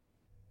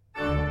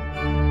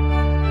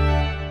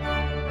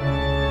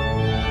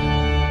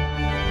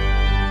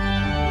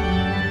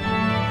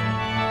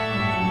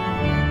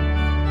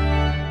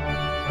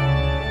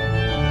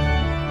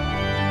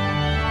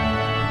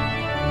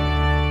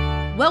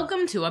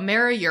Welcome to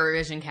Ameri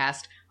Eurovision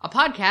Cast, a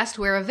podcast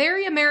where a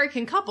very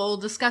American couple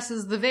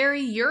discusses the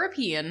very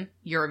European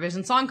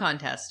Eurovision Song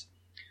Contest.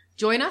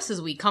 Join us as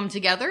we come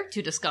together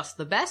to discuss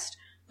the best,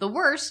 the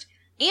worst,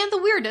 and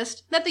the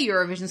weirdest that the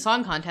Eurovision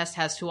Song Contest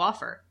has to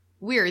offer.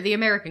 We're the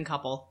American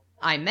couple.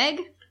 I'm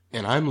Meg.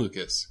 And I'm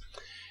Lucas.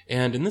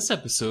 And in this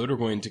episode, we're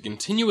going to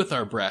continue with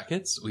our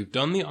brackets. We've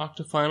done the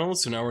octafinals,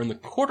 so now we're in the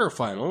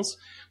quarterfinals.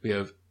 We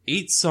have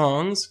 8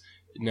 songs.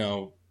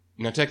 Now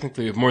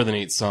technically we have more than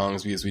 8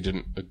 songs because we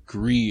didn't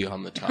agree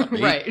on the top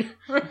 8. Right.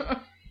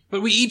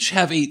 But we each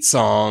have 8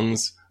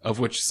 songs, of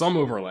which some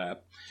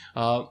overlap.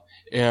 And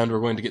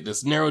we're going to get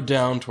this narrowed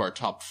down to our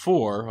top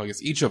 4, I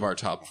guess each of our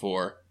top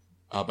 4,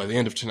 by the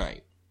end of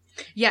tonight.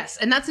 Yes,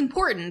 and that's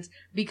important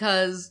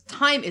because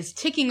time is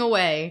ticking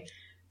away.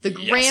 The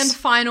grand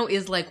final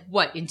is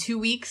in 2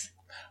 weeks?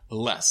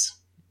 Less.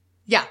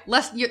 Yeah,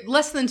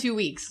 less than 2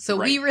 weeks. So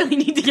right. We really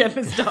need to get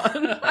this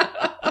done.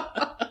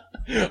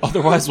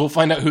 Otherwise, we'll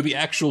find out who the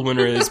actual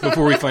winner is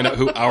before we find out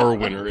who our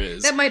winner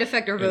is. That might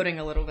affect our voting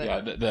a little bit.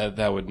 Yeah,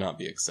 that would not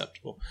be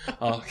acceptable.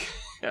 All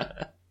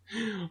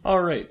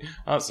right.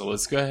 So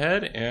let's go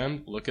ahead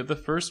and look at the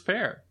first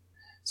pair.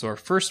 So our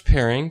first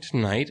pairing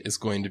tonight is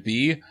going to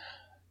be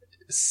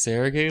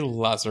Sergei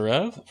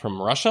Lazarev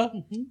from Russia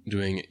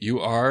doing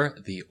You Are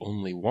the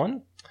Only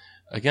One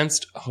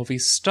against Hovi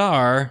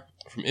Star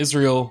from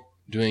Israel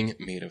doing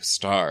Made of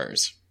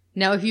Stars.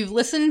 Now, if you've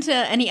listened to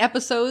any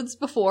episodes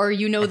before,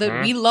 you know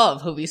that we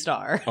love Hovi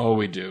Star. Oh,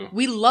 we do.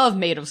 We love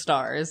Made of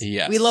Stars.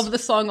 Yes. We love the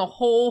song a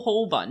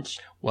whole bunch.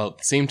 Well, at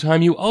the same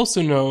time, you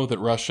also know that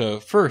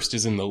Russia first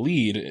is in the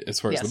lead as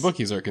far as the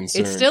bookies are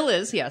concerned. It still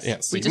is, yes. Yeah,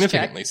 we just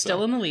checked. so.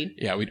 Still in the lead.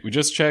 Yeah, we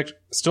just checked.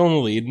 Still in the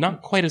lead.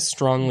 Not quite as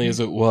strongly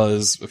as it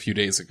was a few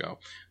days ago,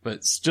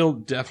 but still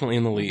definitely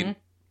in the lead.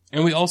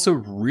 And we also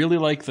really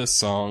like this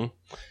song.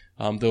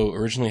 Though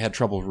originally had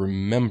trouble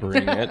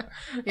remembering it.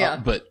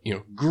 But,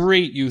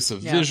 great use of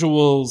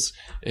visuals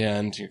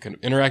and kind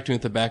of interacting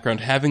with the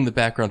background, having the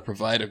background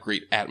provide a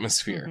great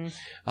atmosphere.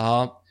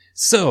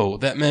 So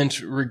that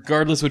meant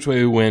regardless which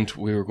way we went,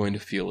 we were going to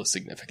feel a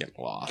significant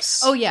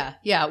loss. Oh, yeah.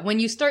 Yeah. When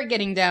you start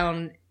getting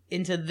down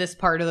into this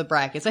part of the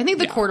brackets, I think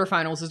the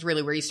quarterfinals is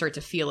really where you start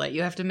to feel it.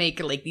 You have to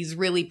make these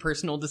really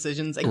personal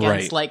decisions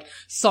against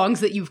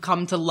songs that you've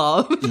come to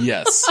love.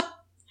 Yes.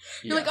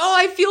 You're like, oh,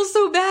 I feel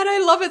so bad.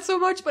 I love it so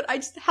much, but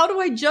how do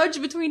I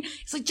judge between,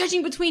 it's like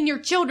judging between your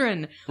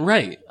children.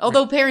 Right.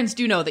 Although parents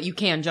do know that you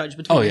can judge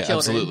between your children.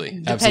 Absolutely.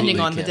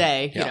 Depending on the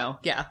day,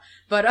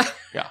 But,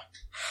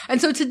 and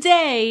so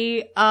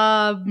today,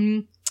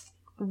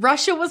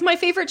 Russia was my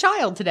favorite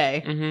child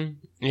today.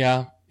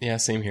 Yeah. Yeah,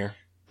 same here.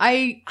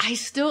 I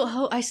still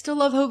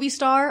love Hovi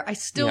Star. I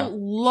still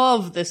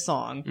love this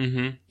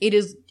song. It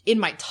is in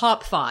my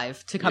top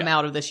 5 to come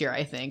out of this year,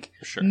 I think.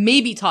 For sure.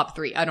 Maybe top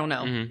 3. I don't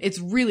know. It's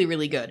really,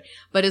 really good.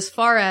 But as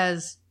far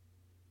as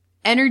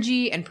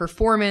energy and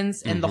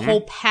performance and the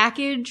whole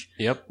package,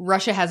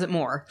 Russia has it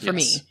more for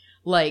me.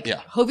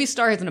 Hovi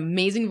Star has an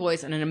amazing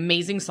voice and an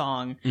amazing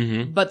song,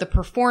 but the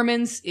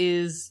performance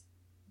is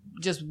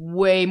just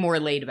way more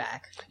laid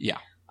back. Yeah.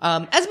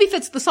 As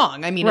befits the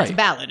song. I mean, it's a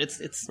ballad.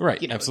 It's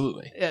right.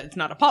 Absolutely. It's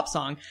not a pop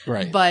song.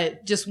 Right.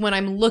 But just when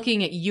I'm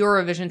looking at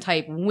Eurovision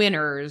type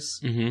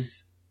winners,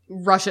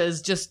 Russia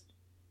is just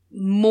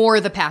more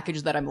the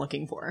package that I'm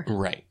looking for.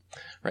 Right.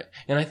 Right.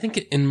 And I think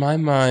in my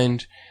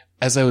mind,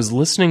 as I was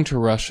listening to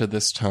Russia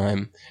this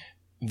time,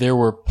 there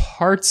were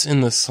parts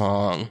in the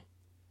song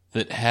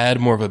that had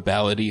more of a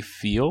ballady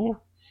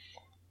feel.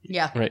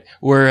 Yeah. Right.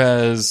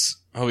 Whereas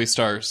Hovi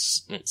Star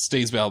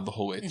stays ballad the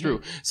whole way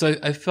through. So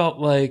I felt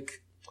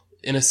like,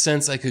 in a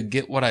sense, I could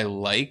get what I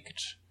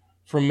liked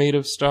from Made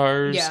of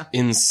Stars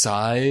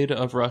inside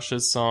of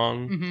Russia's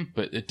song,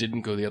 but it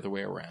didn't go the other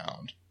way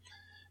around.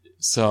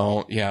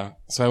 So,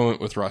 so I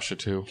went with Russia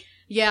too.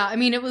 Yeah, I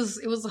mean, it was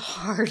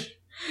hard.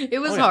 It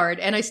was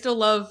hard, and I still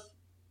love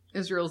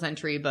Israel's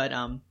entry, but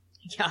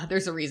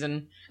there's a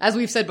reason. As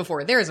we've said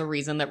before, there is a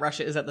reason that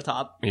Russia is at the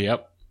top.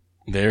 Yep.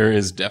 There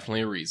is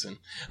definitely a reason.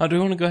 Do we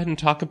want to go ahead and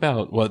talk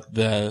about what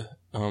the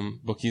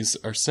bookies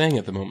are saying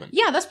at the moment?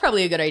 Yeah, that's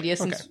probably a good idea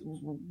since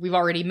we've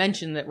already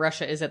mentioned that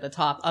Russia is at the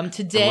top.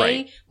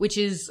 Today, which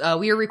is,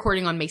 we are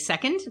recording on May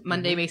 2nd,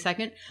 Monday, May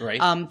 2nd.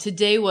 Right.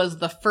 Today was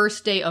the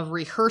first day of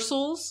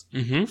rehearsals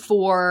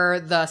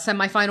for the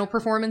semifinal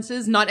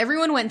performances. Not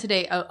everyone went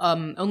today.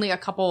 Only a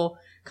couple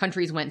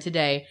countries went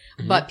today,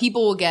 but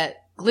people will get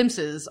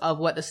glimpses of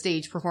what the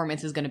stage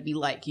performance is going to be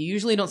like. You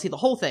usually don't see the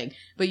whole thing,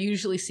 but you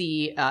usually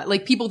see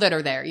people that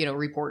are there,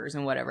 reporters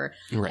and whatever.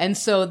 Right. And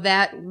so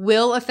that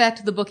will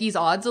affect the bookies'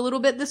 odds a little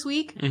bit this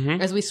week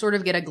as we sort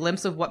of get a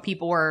glimpse of what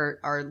people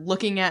are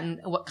looking at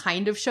and what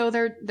kind of show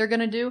they're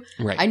going to do.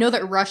 Right. I know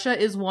that Russia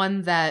is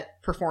one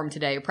that performed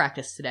today,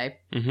 practiced today.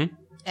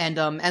 And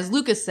as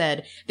Lucas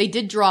said, they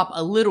did drop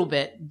a little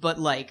bit, but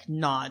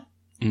not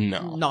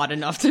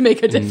enough to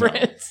make a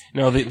difference.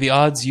 No, the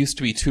odds used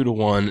to be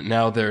 2-1.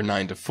 Now they're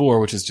 9-4,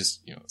 which is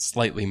just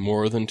slightly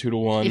more than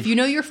 2-1. If you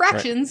know your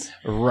fractions,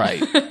 right,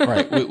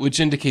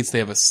 which indicates they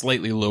have a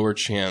slightly lower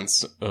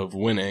chance of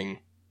winning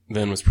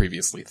than was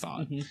previously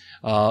thought.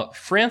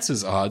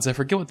 France's odds, I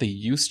forget what they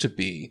used to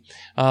be.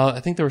 I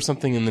think there was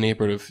something in the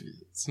neighborhood of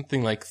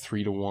something like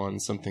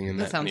 3-1, something in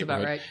that sounds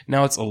neighborhood. about right.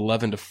 Now it's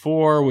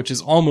 11-4, which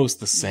is almost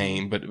the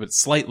same, but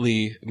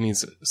slightly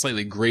means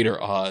slightly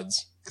greater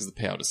odds because the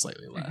payout is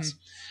slightly less.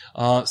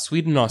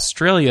 Sweden,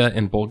 Australia,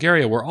 and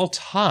Bulgaria were all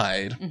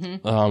tied.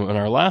 In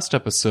our last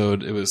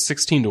episode, it was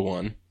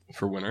 16-1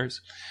 for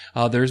winners.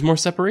 There's more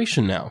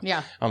separation now.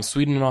 Yeah.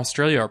 Sweden and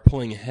Australia are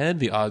pulling ahead.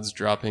 The odds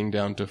dropping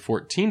down to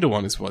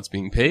 14-1 is what's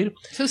being paid.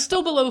 So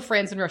still below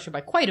France and Russia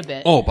by quite a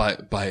bit. Oh, by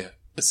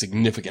a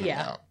significant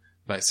amount.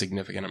 By a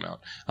significant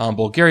amount.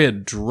 Bulgaria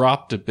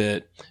dropped a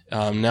bit.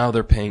 Now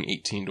they're paying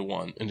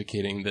 18-1,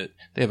 indicating that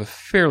they have a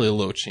fairly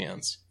low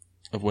chance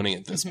of winning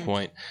at this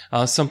point.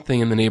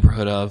 Something in the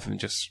neighborhood of,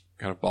 just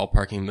kind of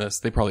ballparking this,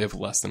 they probably have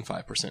less than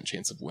 5%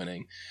 chance of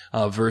winning.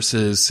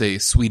 Versus, say,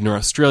 Sweden or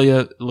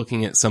Australia,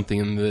 looking at something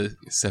in the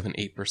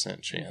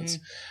 7-8% chance.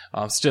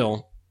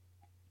 Still,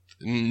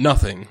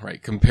 nothing,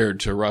 right, compared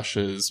to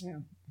Russia's,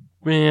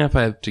 if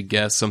I have to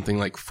guess, something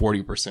like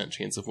 40%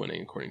 chance of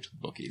winning, according to the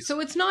bookies. So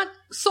it's not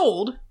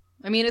sold.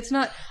 I mean, it's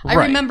not... I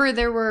Right. remember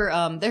there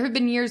have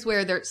been years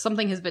where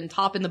something has been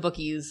top in the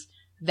bookies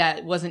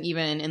that wasn't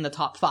even in the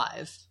top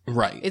 5.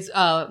 Right. It's,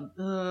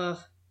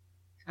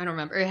 I don't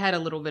remember. It had a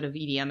little bit of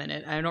EDM in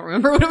it. I don't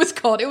remember what it was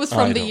called. It was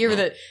from the year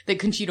that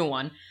Conchita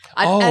won.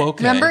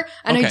 Okay. Remember?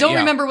 And I don't yeah.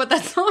 remember what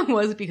that song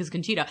was because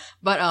Conchita.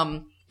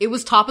 But it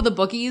was top of the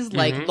bookies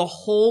like the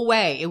whole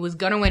way. It was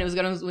gonna win. It was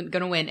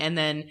gonna win. And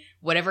then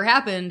whatever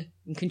happened,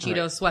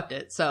 Conchita swept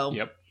it. So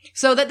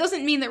so that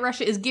doesn't mean that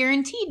Russia is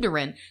guaranteed to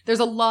win. There's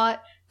a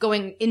lot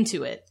going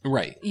into it.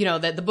 Right. You know,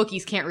 that the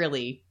bookies can't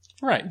really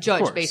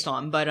judge based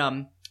on.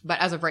 But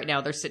as of right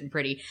now, they're sitting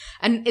pretty.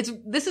 And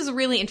this is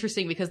really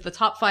interesting because the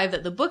top 5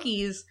 that the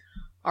bookies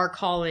are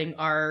calling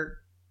are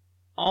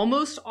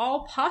almost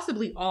all,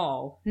 possibly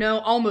all, no,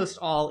 almost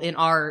all in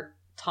our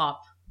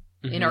top,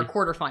 in our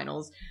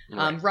quarterfinals.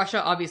 Right.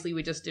 Russia, obviously,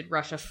 we just did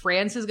Russia.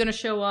 France is going to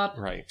show up.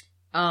 Right.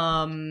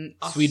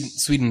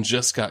 Sweden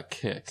just got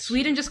kicked.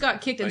 Sweden just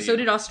got kicked, and so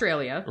did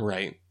Australia.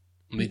 Right.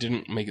 They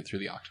didn't make it through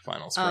the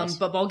octafinals for us.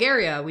 But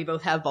Bulgaria, we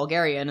both have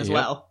Bulgarian as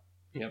well.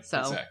 Yep, so,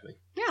 exactly.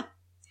 Yeah.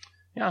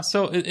 Yeah,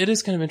 so it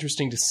is kind of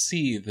interesting to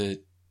see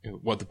that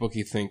what the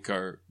bookies think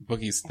are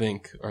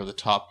the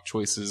top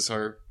choices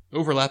are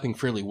overlapping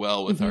fairly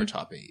well with our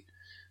top 8.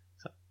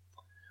 So,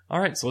 all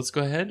right, so let's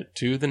go ahead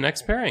to the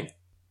next pairing.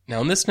 Now,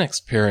 in this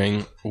next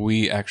pairing,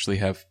 we actually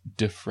have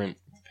different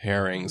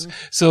pairings.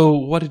 So,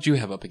 what did you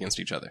have up against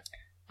each other?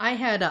 I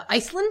had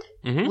Iceland,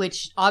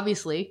 which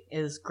obviously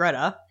is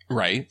Greta.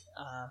 Right.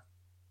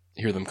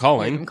 Hear them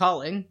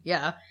calling.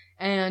 Yeah.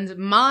 And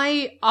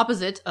my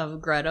opposite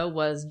of Greta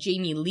was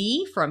Jamie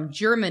Lee from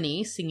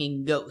Germany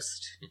singing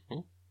Ghost.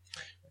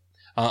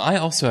 I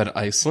also had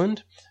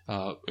Iceland,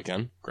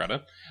 again,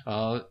 Greta,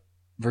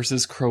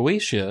 versus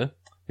Croatia.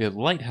 We had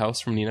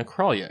Lighthouse from Nina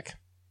Kraljek.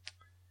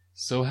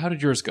 So how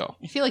did yours go?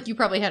 I feel like you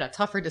probably had a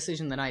tougher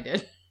decision than I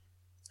did.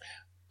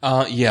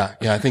 Yeah,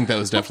 I think that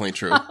was definitely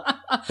true.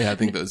 Yeah, I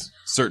think that was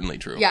certainly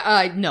true.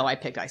 Yeah, no, I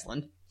picked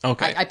Iceland.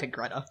 Okay. I picked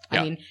Greta. Yeah.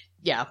 I mean,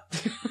 yeah.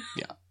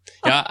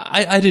 Yeah,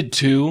 I did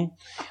too.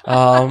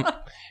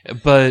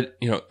 But,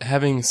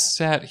 having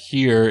sat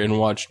here and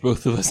watched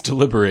both of us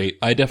deliberate,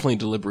 I definitely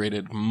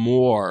deliberated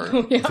more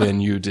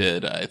than you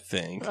did, I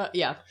think.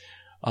 Yeah.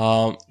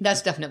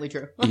 That's definitely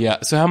true.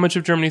 Yeah. So how much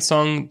of Germany's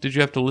song did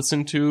you have to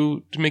listen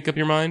to make up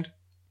your mind?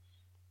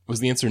 Was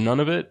the answer none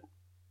of it?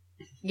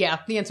 Yeah,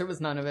 the answer was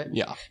none of it.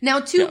 Yeah.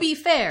 Now, to be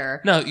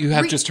fair... No, you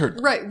have just heard...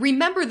 Right.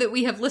 Remember that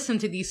we have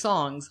listened to these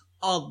songs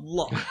a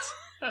lot.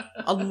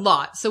 A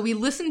lot. So we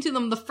listened to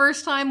them the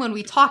first time when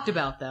we talked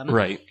about them.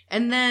 Right.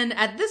 And then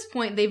at this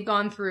point, they've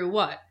gone through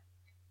what?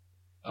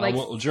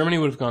 Well, Germany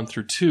would have gone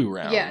through 2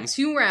 rounds. Yeah,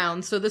 2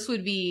 rounds. So this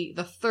would be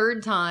the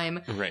 3rd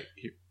time. Right.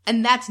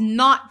 And that's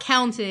not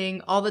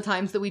counting all the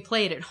times that we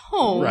played at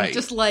home. Right.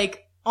 Just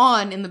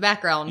on in the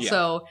background. Yeah.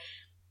 So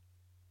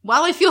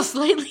while I feel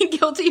slightly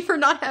guilty for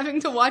not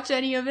having to watch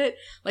any of it,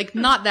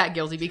 not that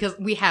guilty because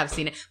we have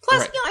seen it.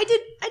 Plus, I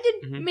did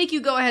make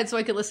you go ahead so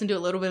I could listen to a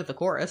little bit of the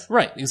chorus.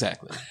 Right,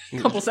 exactly. A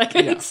couple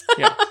seconds.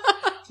 Yeah.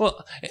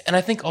 Well, and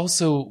I think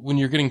also when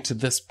you're getting to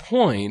this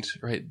point,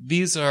 right,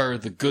 these are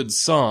the good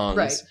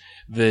songs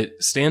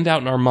that stand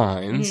out in our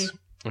minds,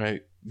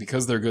 right?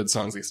 Because they're good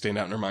songs, they stand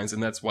out in our minds,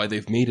 and that's why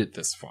they've made it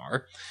this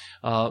far.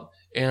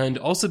 And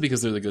also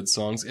because they're the good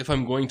songs, if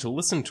I'm going to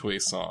listen to a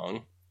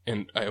song,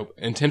 and I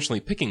intentionally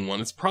picking one,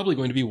 it's probably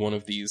going to be one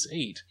of these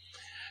 8.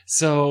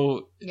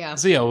 So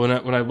when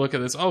I look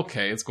at this,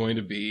 okay, it's going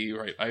to be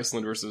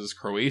Iceland versus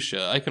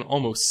Croatia. I can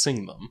almost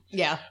sing them.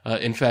 Yeah.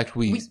 In fact,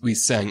 we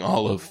sang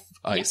all of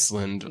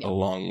Iceland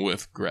along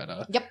with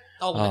Greta. Yep.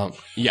 All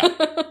of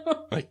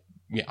it.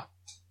 Yeah.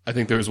 I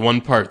think there was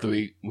one part that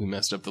we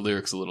messed up the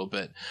lyrics a little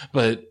bit,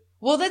 but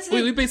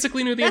we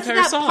basically knew the entire song.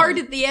 That's that part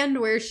at the end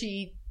where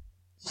she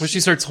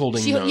starts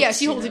holding notes. Yeah,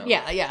 she holds it.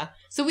 Yeah.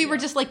 So we were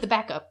just like the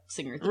backup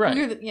singer.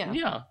 Right.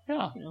 Yeah.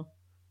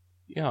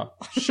 Yeah.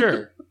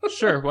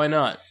 Sure. Why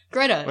not?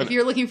 Greta, if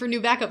you're looking for new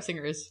backup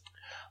singers.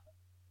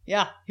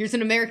 Yeah, here's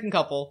an American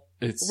couple.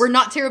 It's We're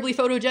not terribly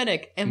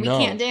photogenic, and we No.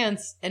 can't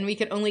dance, and we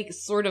can only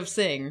sort of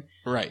sing.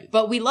 right.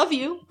 But we love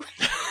you.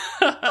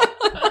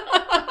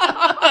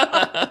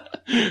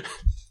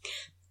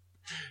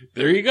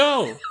 There you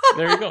go.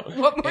 There you go.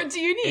 What more do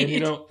you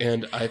need?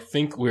 And I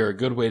think we're a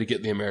good way to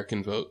get the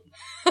American vote.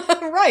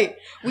 Right.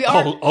 We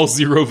are. All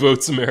 0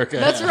 votes America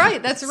That's has.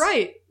 right. That's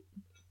right.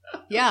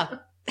 Yeah.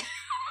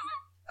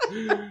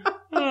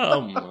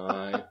 Oh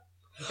my.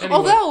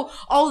 Anyway.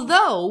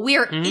 Although we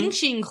are Mhm.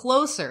 inching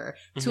closer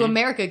to Mhm.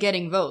 America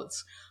getting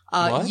votes.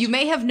 What? You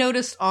may have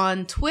noticed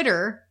on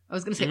Twitter, I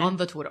was going to say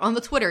Mhm. on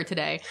the Twitter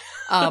today,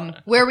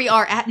 where we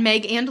are at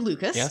Meg and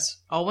Lucas. Yes.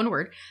 All one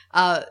word.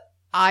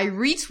 I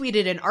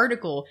retweeted an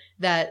article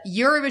that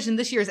Eurovision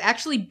this year is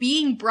actually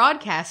being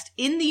broadcast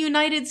in the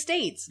United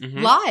States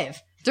Mhm.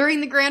 live during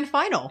the grand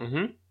final.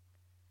 Mm-hmm.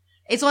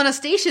 It's on a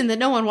station that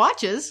no one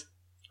watches.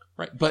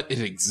 Right. But it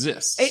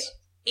exists.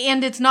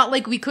 And it's not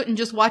like we couldn't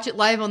just watch it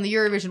live on the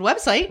Eurovision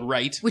website,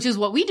 right. which is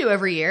what we do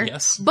every year.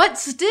 Yes. But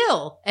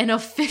still, an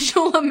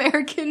official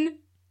American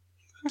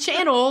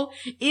channel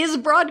is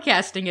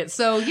broadcasting it.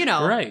 So,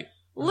 Right.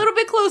 a little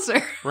bit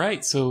closer.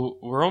 Right. So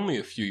we're only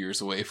a few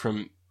years away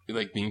from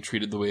being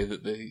treated the way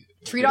that they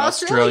Treat did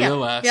Australia.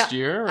 last Yeah.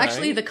 year. Right?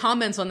 Actually, the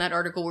comments on that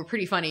article were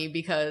pretty funny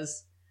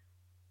because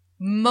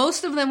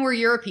most of them were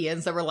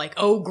Europeans that were like,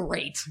 oh,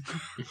 great.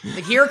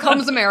 Like, here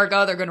comes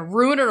America. They're going to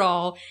ruin it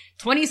all.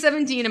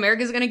 2017,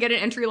 America's going to get an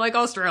entry like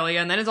Australia,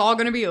 and then it's all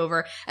going to be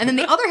over. And then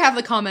the other half of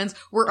the comments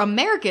were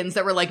Americans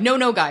that were like,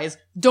 no, guys,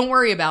 don't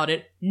worry about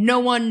it. No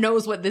one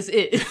knows what this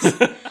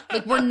is.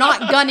 Like, we're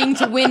not gunning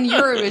to win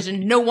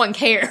Eurovision. No one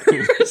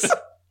cares.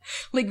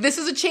 Like, this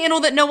is a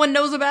channel that no one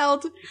knows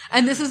about,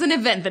 and this is an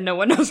event that no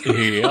one knows about.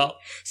 Yeah.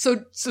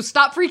 So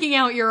stop freaking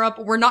out, Europe.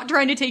 We're not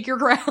trying to take your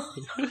crown.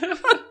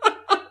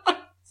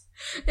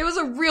 It was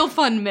a real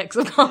fun mix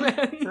of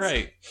comments.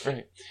 Right.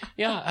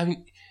 Yeah, I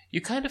mean,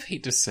 you kind of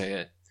hate to say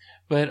it,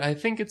 but I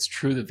think it's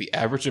true that the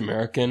average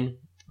American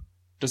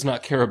does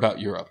not care about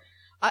Europe.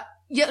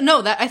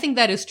 I think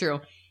that is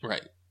true.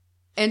 Right.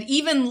 And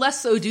even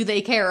less so do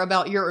they care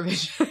about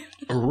Eurovision.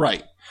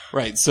 Right.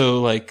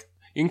 So, you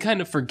can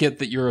kind of forget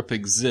that Europe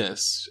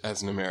exists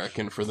as an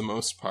American for the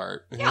most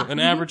part. Yeah. An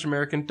average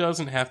American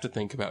doesn't have to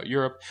think about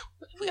Europe.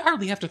 We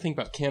hardly have to think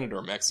about Canada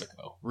or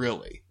Mexico,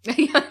 really.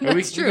 Yeah,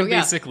 that's true, We can yeah.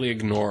 basically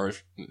ignore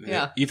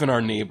Yeah. even our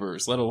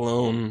neighbors, let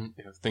alone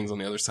things on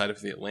the other side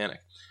of the Atlantic.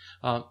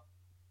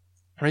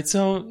 Right,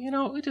 so,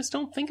 we just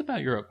don't think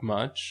about Europe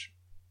much,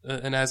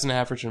 and as an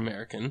average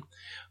American.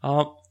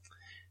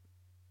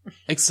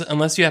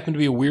 Unless you happen to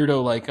be a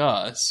weirdo like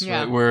us,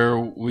 Yeah. right, where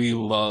we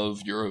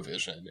love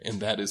Eurovision,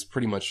 and that is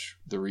pretty much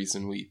the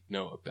reason we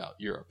know about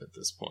Europe at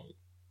this point.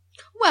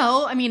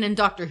 Well, I mean, in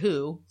Doctor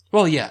Who.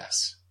 Well,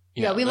 yes.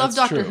 Yeah, we love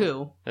that's Doctor true.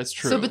 Who. That's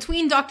true. So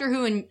between Doctor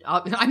Who and...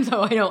 I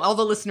know, all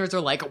the listeners are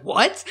like,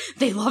 what?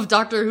 They love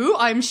Doctor Who?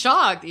 I'm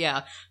shocked.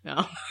 Yeah.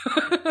 No.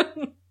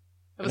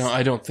 No,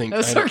 I don't think... That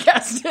was I don't-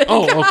 sarcastic.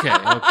 Oh, okay.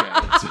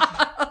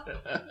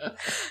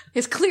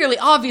 It's clearly,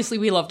 obviously,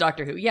 we love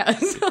Doctor Who.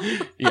 Yes.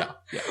 Yeah.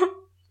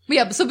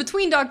 Yeah, so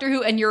between Doctor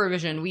Who and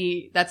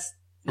Eurovision, that's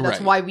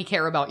Right. why we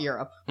care about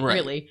Europe, Right.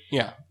 really.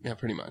 Yeah,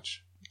 pretty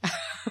much.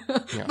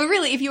 Yeah. But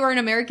really, if you are an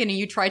American and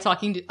you try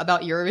talking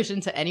about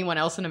Eurovision to anyone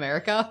else in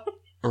America,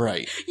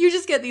 Right. you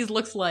just get these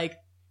looks like,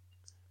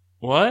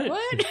 What?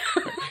 what?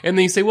 And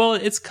then you say, well,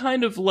 it's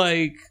kind of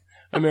like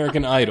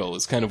American Idol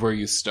is kind of where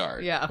you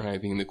start. Yeah. Right,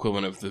 being the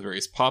equivalent of the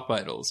various pop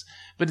idols.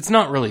 But it's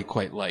not really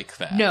quite like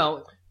that.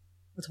 No,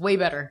 it's way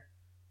better.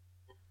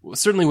 Well,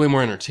 certainly way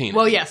more entertaining.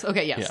 Well, yes,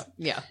 okay, yes,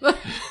 yeah.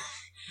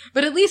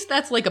 But at least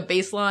that's like a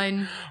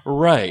baseline.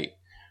 Right.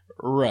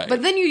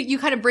 But then you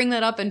kind of bring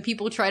that up and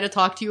people try to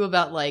talk to you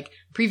about like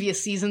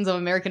previous seasons of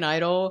American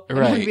Idol. And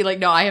Right. you'd be like,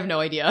 no, I have no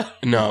idea.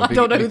 No. I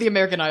don't know who the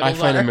American Idols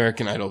I find are.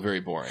 American Idol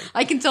very boring.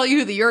 I can tell you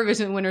who the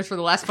Eurovision winners for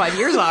the last 5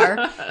 years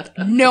are.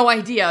 No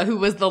idea who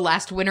was the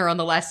last winner on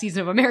the last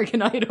season of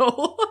American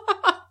Idol.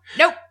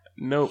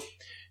 Nope.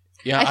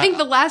 Yeah, I think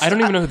the last... I don't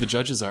even know who the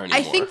judges are anymore.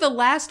 I think the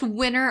last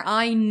winner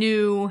I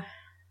knew...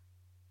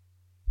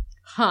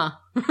 Huh.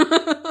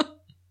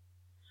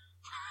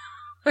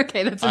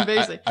 Okay, that's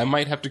embarrassing. I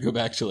might have to go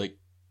back to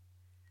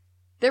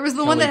There was the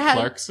Kelly one that had...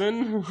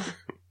 Clarkson.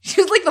 She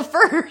was like the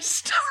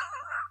first.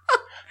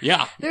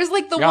 Yeah. There's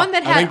like the Yeah, one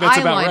that I had think that's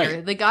about eyeliner.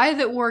 right. The guy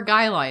that wore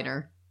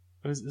guyliner.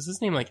 Is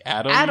his name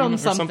Adam? Adam or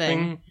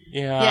something.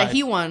 Yeah. Yeah,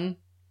 he won.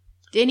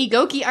 Danny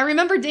Goki. I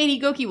remember Danny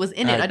Goki was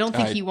in it. I don't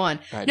think he won.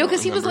 I No,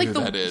 because don't he was like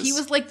remember who that is. he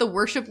was like the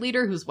worship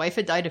leader whose wife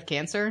had died of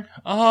cancer.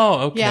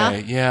 Oh, okay. Yeah.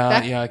 Yeah,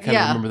 Back- I kind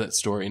of remember that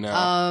story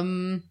now.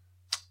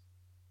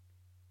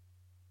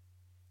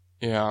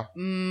 Yeah.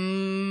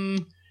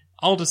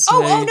 I'll just say...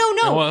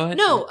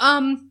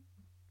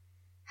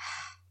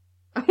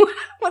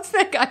 What's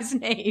that guy's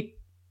name?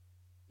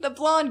 The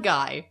blonde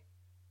guy.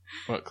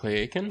 What,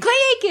 Clay Aiken? Clay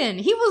Aiken.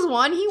 He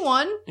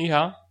won.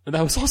 Yeah. But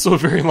that was also a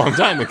very long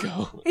time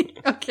ago.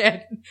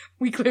 Okay.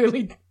 We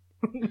clearly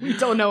we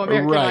don't know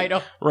American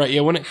Idol. Right,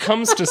 yeah, when it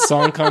comes to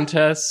song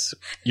contests,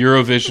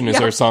 Eurovision is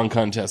Yep. our song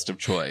contest of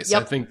choice.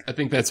 Yep. I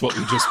think that's what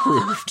we just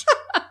proved.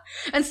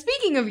 And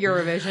speaking of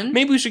Eurovision,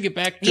 maybe we should get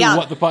back to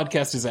what the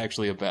podcast is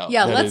actually about.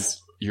 Yeah, that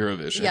is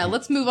Eurovision. Yeah,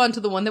 let's move on to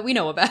the one that we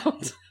know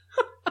about.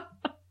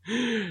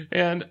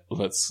 And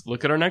let's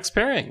look at our next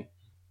pairing.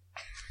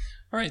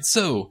 All right,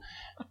 so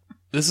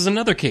this is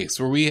another case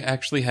where we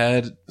actually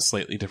had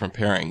slightly different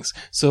pairings.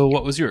 So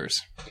what was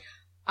yours?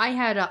 I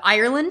had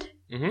Ireland,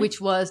 which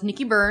was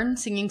Nikki Byrne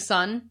singing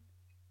Sun,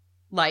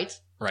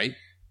 Light. Right.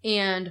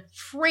 And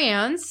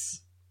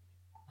France,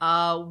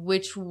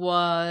 which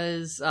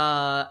was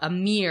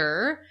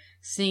Amir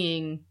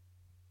singing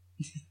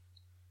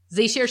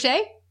Zay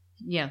Cherchez?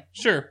 Yeah.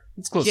 Sure.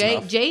 It's close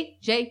enough. Jay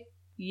Cherchez.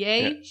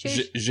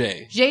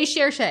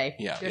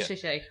 Yeah.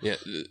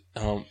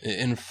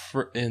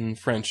 In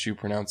French, you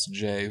pronounce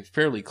J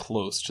fairly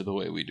close to the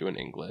way we do in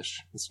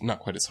English. It's not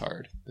quite as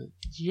hard.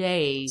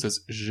 J. It says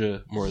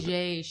je more than...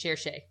 Jay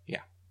Cherchez. Yeah.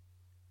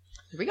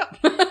 There we go.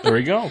 There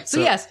we go. So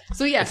yes.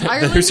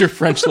 Ireland. There's your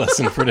French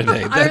lesson for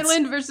today.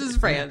 Ireland versus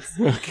France.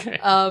 Okay.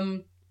 I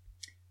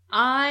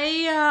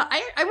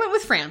went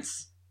with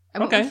France. I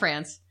went with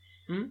France.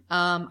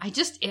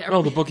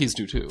 The bookies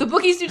do too. The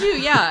bookies do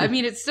too, yeah. I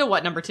mean, it's still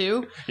number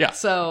 2? Yeah.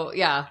 So,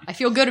 yeah, I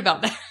feel good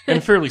about that. And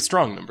a fairly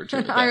strong number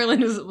 2.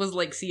 Ireland was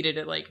like seated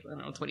at like, I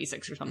don't know,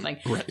 26 or something.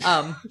 Right.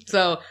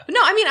 So, no,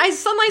 I mean,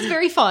 Sunlight's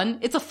very fun.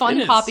 It's a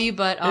fun poppy,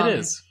 but, it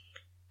is.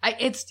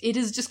 It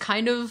is just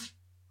kind of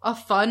a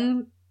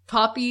fun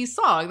poppy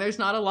song. There's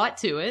not a lot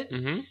to it.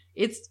 Mm-hmm.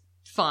 It's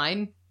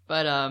fine,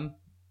 but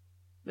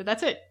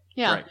that's it.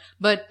 Yeah. Right.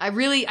 But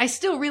I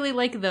still really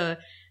like the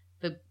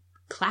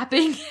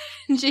clapping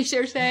in Jay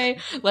Cherchez.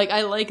 Like,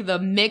 I like the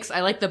mix.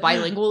 I like the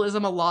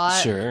bilingualism a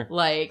lot. Sure.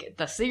 Like,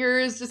 the singer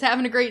is just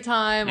having a great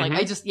time. Like,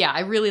 I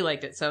really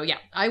liked it. So, yeah,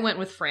 I went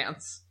with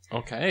France.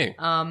 Okay.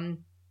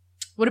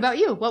 What about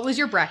you? What was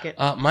your bracket?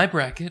 My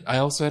bracket, I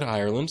also had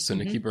Ireland, so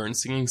Nikki Byrne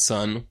singing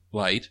Sun,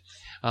 Light.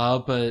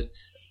 But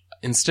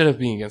instead of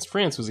being against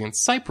France, it was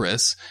against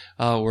Cyprus,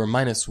 where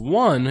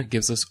 -1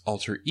 gives us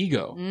Alter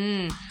Ego.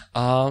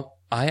 I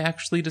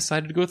actually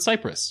decided to go with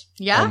Cyprus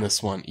on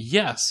this one.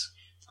 Yes.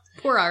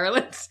 Poor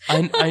Ireland.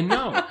 I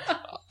know.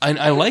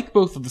 I like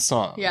both of the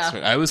songs. Yeah.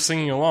 Right? I was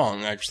singing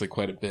along actually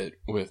quite a bit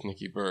with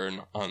Nikki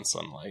Byrne on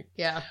Sunlight.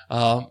 Yeah.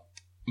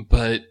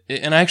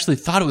 And I actually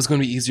thought it was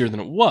going to be easier than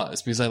it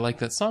was because I like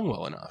that song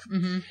well enough.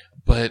 Mm-hmm.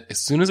 But as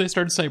soon as I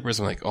started Cyprus,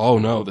 I'm like, oh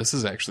no, this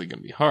is actually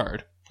going to be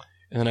hard.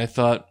 And then I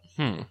thought,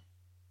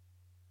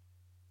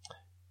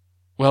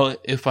 well,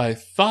 if I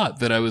thought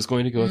that I was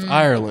going to go with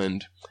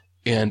Ireland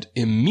and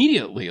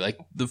immediately, like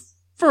the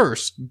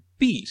first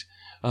beat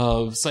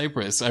of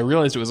Cyprus, I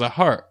realized it was a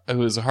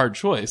hard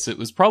choice. It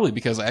was probably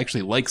because I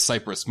actually like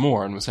Cyprus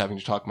more and was having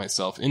to talk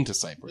myself into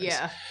Cyprus.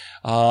 Yeah.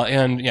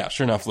 And yeah,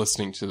 sure enough,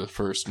 listening to the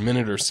first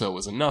minute or so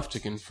was enough to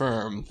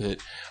confirm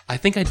that I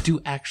think I do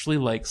actually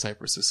like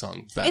Cyprus's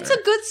song better. It's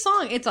a good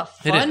song. It's a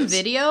fun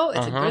video.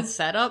 It's a good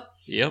setup.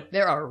 Yep.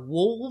 There are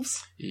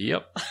wolves.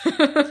 Yep.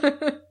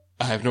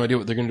 I have no idea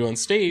what they're going to do on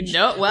stage.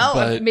 No,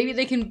 well, maybe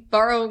they can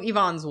borrow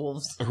Yvonne's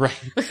wolves. Right.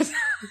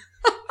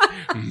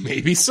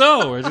 Maybe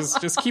so, or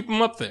just keep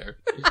them up there.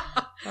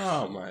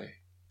 Oh my.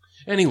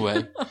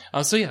 Anyway,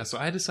 so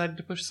I decided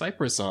to push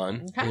Cyprus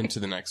on into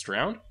the next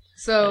round.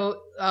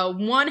 So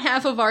one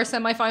half of our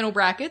semifinal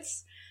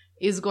brackets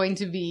is going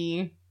to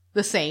be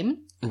the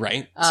same.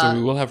 Right. So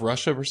we will have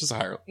Russia versus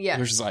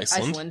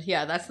Iceland.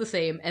 Yeah, that's the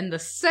same. And the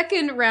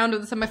second round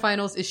of the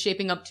semifinals is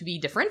shaping up to be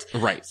different.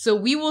 Right. So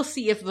we will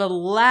see if the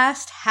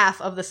last half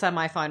of the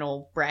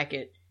semifinal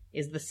bracket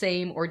is the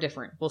same or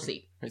different. We'll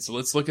see. Right, so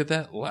let's look at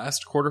that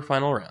last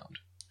quarterfinal round.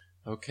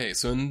 Okay,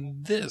 so in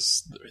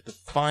this, the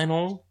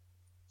final...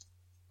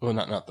 Well,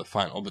 not the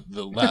final, but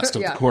the last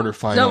of the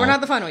quarterfinal... No, we're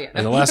not the final yet.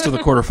 And the last of the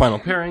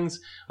quarterfinal pairings.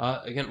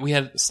 Again, we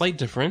had a slight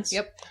difference.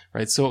 Yep.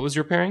 Right, so what was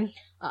your pairing?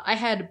 I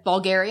had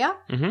Bulgaria,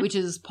 which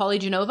is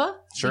Polygenova,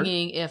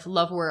 singing If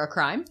Love Were a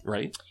Crime.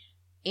 Right.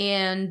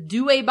 And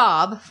Douay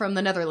Bob from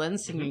the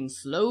Netherlands singing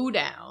Slow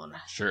Down.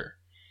 Sure.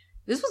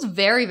 This was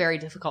very, very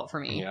difficult for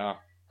me. Yeah.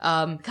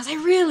 Because I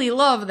really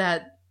love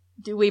that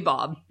Douay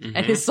Bob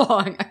and his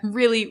song. I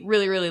really,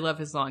 really, really love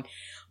his song.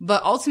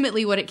 But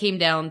ultimately what it came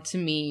down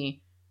to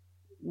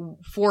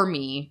for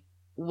me,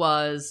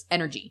 was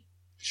energy.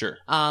 Sure.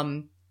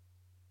 Slow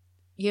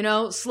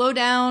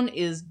Down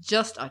is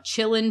just a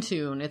chillin'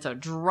 tune. It's a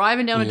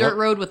driving down a dirt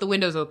road with the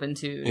windows open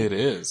tune. It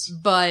is.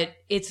 But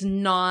it's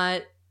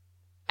not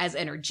as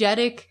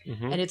energetic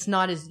and it's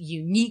not as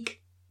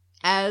unique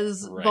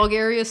as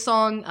Bulgaria's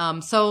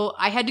song. So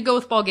I had to go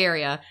with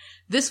Bulgaria.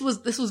 This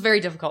was very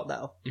difficult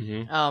though.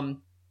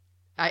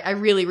 I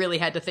really, really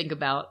had to think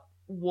about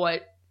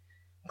what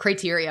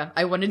criteria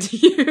I wanted to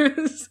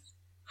use.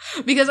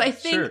 Because I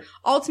think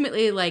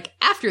ultimately, like,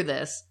 after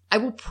this, I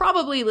will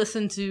probably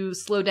listen to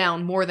Slow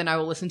Down more than I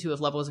will listen to If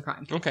Love Was a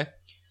Crime. Okay.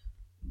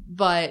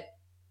 But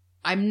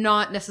I'm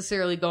not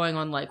necessarily going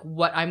on, like,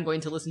 what I'm going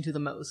to listen to the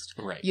most.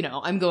 Right.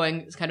 I'm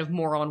going kind of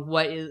more on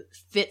what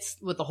fits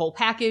with the whole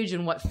package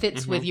and what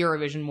fits with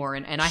Eurovision more.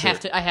 And I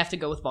have to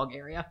go with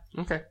Bulgaria.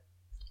 Okay.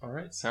 All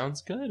right,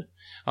 sounds good.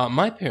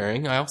 My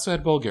pairing, I also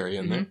had Bulgaria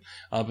in there,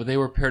 but they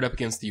were paired up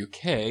against the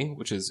UK,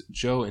 which is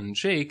Joe and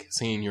Jake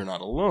singing You're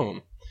Not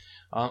Alone.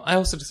 I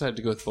also decided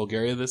to go with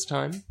Bulgaria this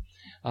time.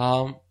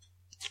 Yeah,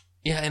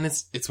 and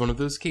it's one of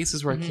those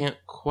cases where I can't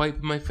quite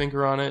put my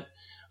finger on it.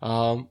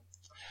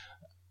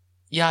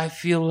 Yeah, I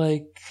feel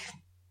like,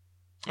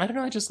 I don't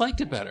know, I just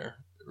liked it better.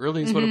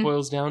 Really is what it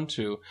boils down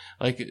to.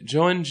 Like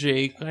Joe and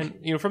Jake,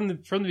 from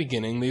the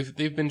beginning,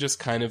 they've been just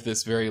kind of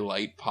this very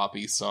light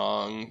poppy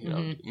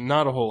song.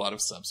 Not a whole lot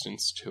of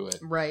substance to it.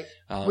 Right.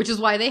 Which is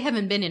why they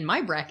haven't been in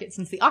my bracket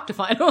since the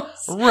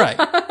octafinals. Right.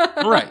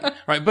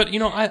 But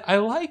I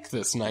like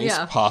this nice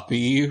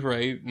poppy,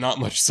 right, not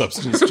much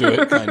substance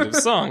to it kind of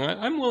song.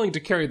 I'm willing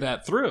to carry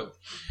that through.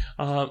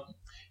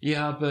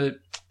 Yeah, but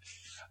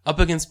up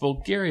against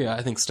Bulgaria,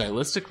 I think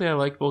stylistically I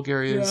like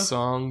Bulgaria's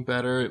song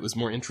better. It was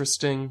more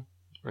interesting.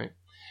 Right.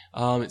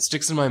 It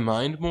sticks in my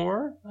mind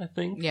more, I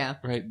think. Yeah.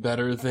 Right.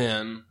 Better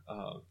than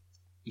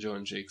Joe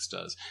and Jake's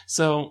does.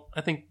 So I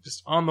think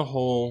just on the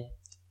whole,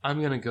 I'm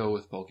going to go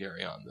with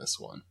Bulgaria on this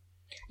one.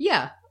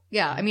 Yeah.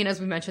 Yeah. I mean, as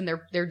we mentioned,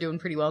 they're doing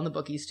pretty well in the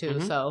bookies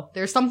too. So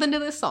there's something to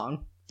this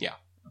song. Yeah.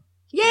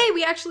 Yay,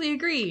 we actually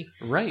agree.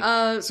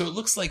 Right. So it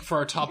looks like for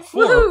our top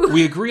 4,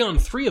 we agree on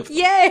 3 of them.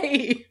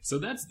 Yay! So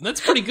that's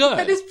pretty good.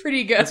 That is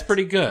pretty good. That's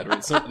pretty good.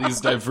 Right? So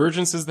these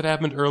divergences that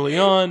happened early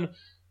on,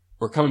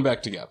 we're coming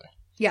back together.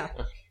 Yeah.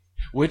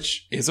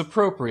 Which is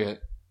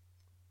appropriate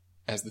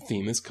as the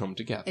theme has come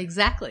together.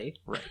 Exactly.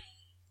 Right.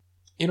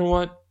 You know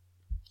what?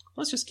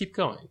 Let's just keep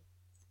going.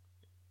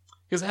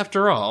 Because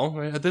after all,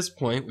 right, at this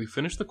point, we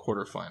finished the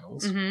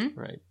quarterfinals.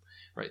 Right.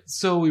 Right.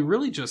 So we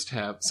really just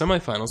have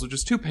semifinals, which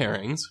is 2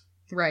 pairings.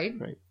 Right.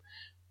 Right.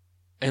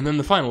 And then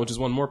the final, which is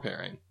 1 more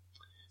pairing.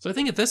 So I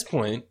think at this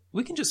point,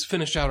 we can just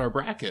finish out our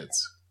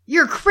brackets.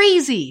 You're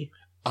crazy!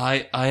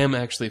 I am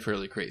actually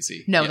fairly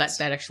crazy. No, yes.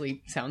 that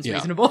actually sounds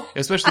reasonable.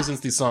 Especially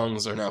since these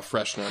songs are now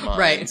fresh in our minds.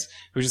 Right.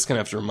 We just kind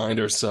of have to remind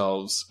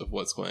ourselves of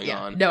what's going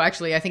on. No,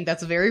 actually, I think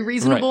that's a very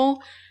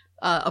reasonable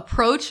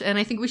approach, and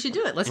I think we should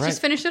do it. Let's just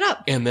finish it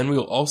up. And then we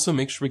will also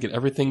make sure we get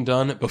everything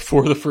done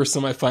before the first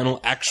semifinal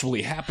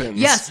actually happens.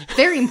 Yes,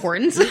 very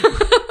important.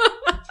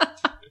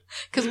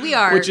 Because we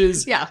are... Which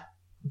is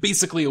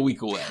basically a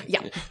week away.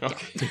 Yeah.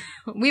 Okay.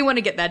 We want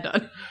to get that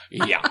done.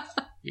 Yeah.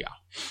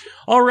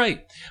 All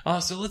right.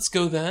 So let's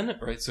go then.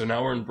 All right. So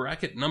now we're in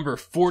bracket number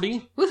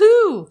 40.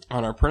 Woohoo!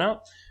 On our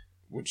printout.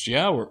 Which,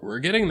 we're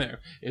getting there.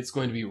 It's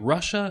going to be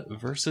Russia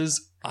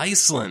versus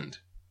Iceland.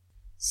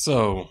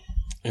 So,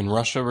 in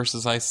Russia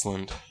versus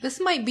Iceland. This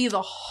might be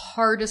the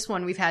hardest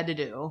one we've had to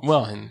do.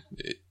 Well,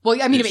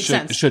 it makes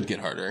sense. It should get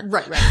harder.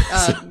 Right.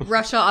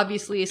 Russia,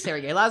 obviously, is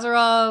Sergei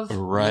Lazarov.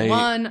 Right.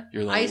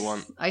 You're the only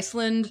one.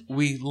 Iceland.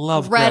 We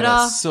love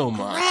Greta so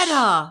much.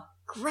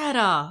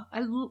 Greta.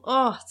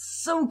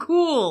 It's so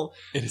cool.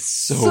 It is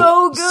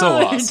so good.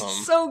 So awesome.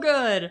 So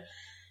good.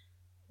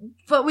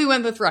 But we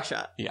went with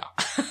Russia. Yeah.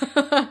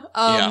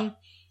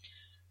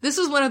 This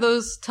was one of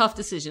those tough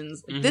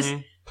decisions. This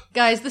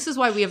is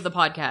why we have the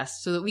podcast,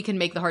 so that we can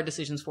make the hard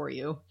decisions for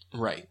you.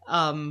 Right.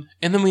 And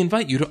then we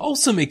invite you to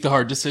also make the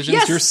hard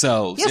decisions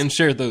yourselves and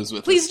share those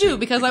with us. Please do,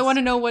 because I want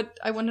to know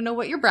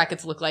what your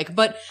brackets look like.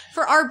 But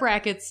for our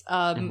brackets,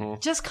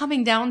 just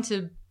coming down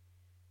to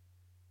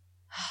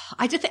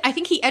I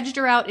think he edged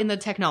her out in the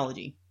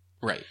technology.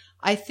 Right.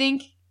 I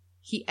think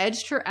he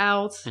edged her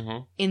out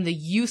in the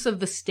use of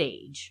the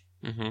stage.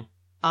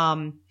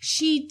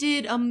 She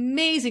did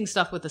amazing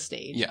stuff with the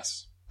stage.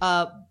 Yes.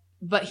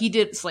 But he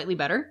did slightly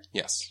better.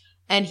 Yes.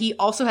 And he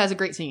also has a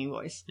great singing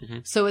voice.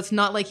 So it's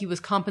not like he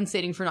was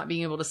compensating for not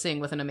being able to sing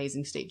with an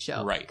amazing stage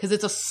show. Right. Because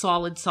it's a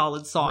solid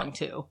song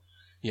too.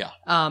 Yeah.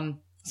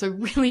 So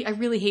I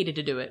really hated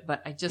to do it,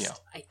 but I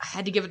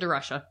had to give it to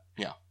Russia.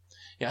 Yeah.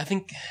 Yeah, I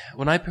think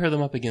when I pair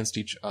them up against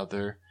each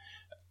other,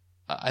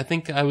 I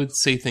think I would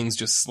say things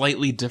just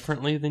slightly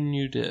differently than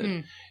you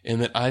did. In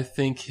that I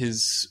think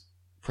his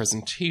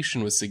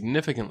presentation was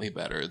significantly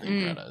better than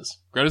Greta's.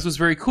 Greta's was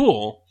very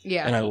cool.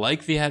 Yeah. And I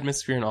like the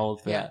atmosphere and all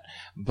of that. Yeah.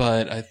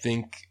 But I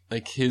think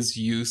like his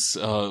use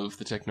of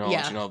the technology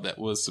and all of that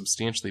was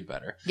substantially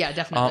better. Yeah,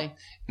 definitely.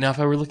 Now, if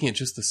I were looking at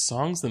just the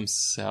songs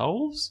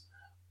themselves,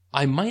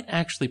 I might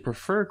actually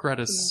prefer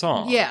Greta's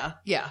song. Yeah,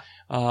 yeah.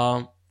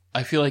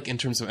 I feel like in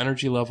terms of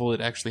energy level,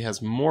 it actually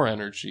has more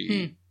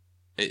energy,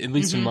 at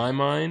least in my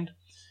mind.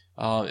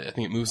 I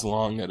think it moves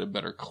along at a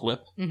better clip.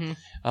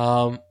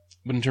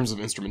 But in terms of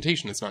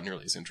instrumentation, it's not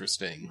nearly as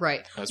interesting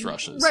as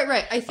Russia's.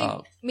 Right. I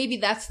think maybe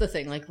that's the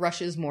thing. Like,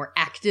 Russia's more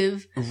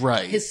active.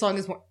 Right. His song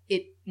is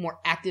more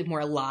active, more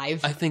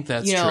alive. I think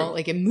that's true.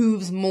 Like, it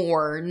moves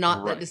more.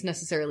 Not that it's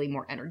necessarily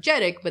more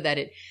energetic, but that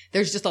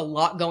there's just a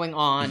lot going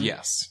on.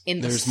 Yes. In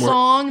the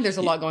song, there's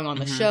a lot going on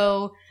in the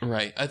show.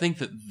 Right. I think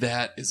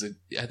that is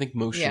I think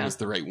motion is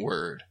the right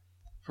word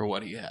for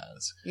what he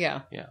has.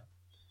 Yeah. Yeah.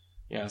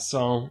 Yeah.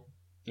 So,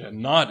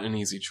 not an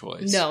easy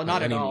choice. No,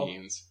 not at all.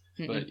 Means.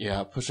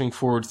 But pushing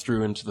forward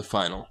through into the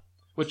final,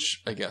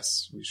 which I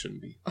guess we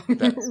shouldn't be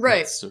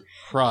that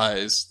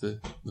surprised the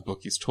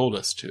bookies told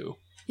us to.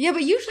 Yeah,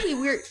 but usually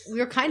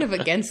we're kind of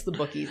against the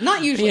bookies.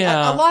 Not usually.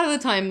 A lot of the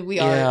time we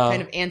are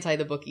kind of anti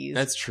the bookies.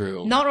 That's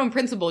true. Not on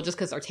principle, just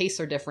because our tastes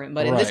are different.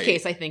 But in this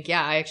case, I think,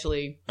 I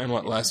actually... And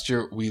last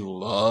year we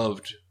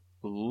loved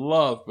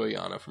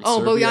Bojana from Serbia.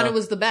 Oh, Bojana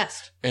was the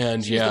best.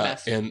 And she was the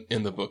best.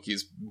 And the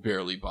bookies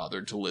barely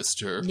bothered to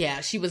list her.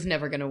 Yeah, she was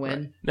never going to win.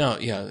 Right. No,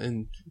 yeah,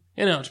 and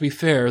to be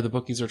fair, the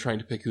bookies are trying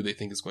to pick who they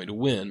think is going to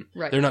win.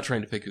 Right. They're not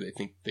trying to pick who they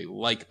think they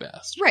like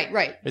best.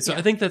 Right. And so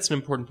I think that's an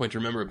important point to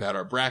remember about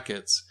our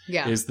brackets.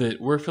 Yeah. Is that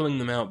we're filling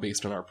them out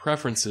based on our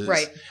preferences.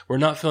 Right. We're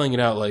not filling it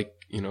out like,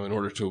 in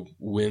order to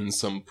win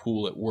some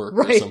pool at work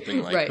or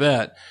something like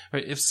that.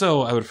 Right. If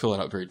so, I would fill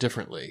it out very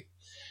differently.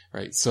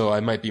 Right. So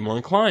I might be more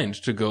inclined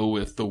to go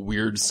with the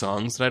weird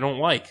songs that I don't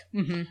like.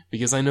 Mm-hmm.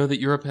 Because I know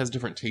that Europe has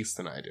different tastes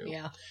than I do.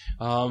 Yeah.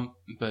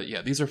 But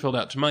yeah, these are filled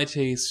out to my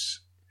taste.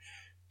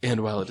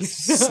 And while it is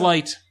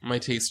slight, my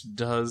taste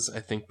does,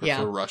 I think,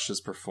 prefer Russia's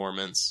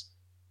performance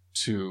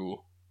to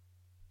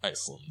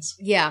Iceland's.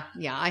 Yeah,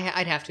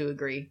 I'd have to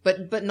agree.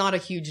 But not a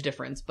huge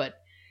difference, but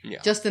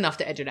just enough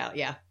to edge it out,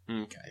 yeah.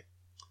 Okay.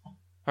 All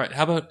right,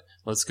 how about,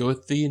 let's go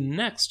with the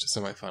next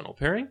semifinal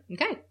pairing.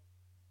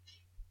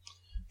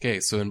 Okay,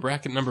 so in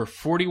bracket number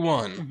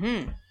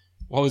 41,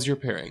 what was your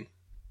pairing?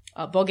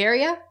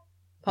 Bulgaria,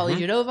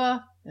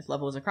 Polyjudova, If Love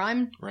Was a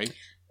Crime. Right.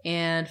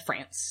 And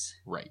France.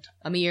 Right.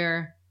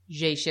 Amir,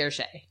 Je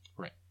Cherche.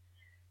 Right.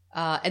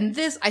 And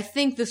I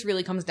think this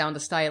really comes down to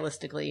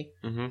stylistically.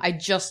 Mm-hmm. I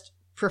just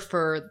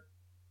prefer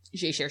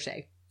Je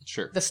Cherche.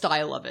 Sure. The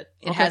style of it.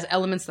 It has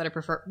elements that I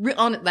prefer.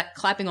 On that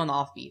clapping on the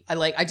offbeat.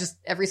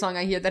 Every song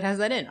I hear that has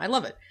that in. I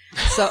love it.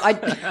 So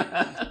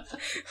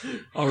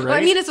all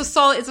right. I mean, it's a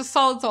solid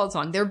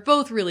song. They're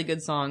both really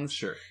good songs.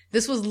 Sure.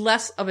 This was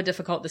less of a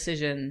difficult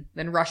decision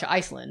than Russia,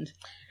 Iceland.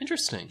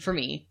 Interesting. For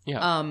me.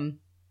 Yeah.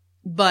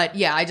 But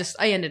yeah,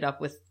 I ended up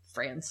with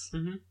France.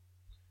 Mm-hmm.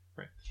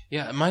 Right.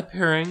 Yeah, my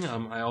pairing,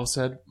 I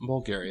also had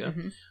Bulgaria,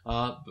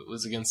 but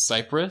was against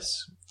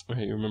Cyprus. Right,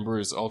 you remember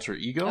his alter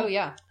ego? Oh,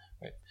 yeah.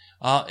 Right.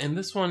 And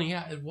this one,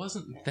 it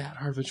wasn't that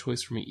hard of a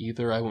choice for me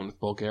either. I went with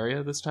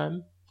Bulgaria this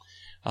time.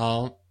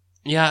 I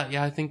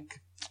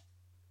think,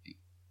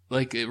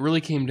 it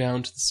really came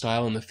down to the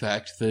style and the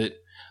fact that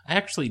I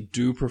actually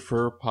do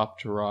prefer pop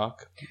to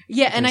rock.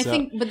 Yeah, and I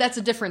think, but that's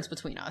a difference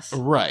between us.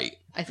 Right.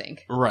 I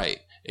think. Right.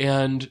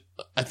 And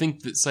I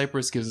think that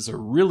Cyprus gives us a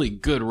really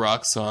good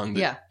rock song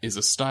that is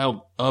a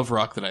style of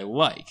rock that I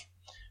like.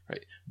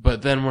 Right.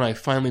 But then when I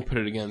finally put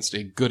it against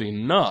a good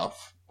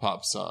enough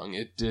pop song,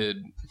 it did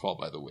fall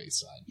by the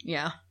wayside.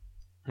 Yeah.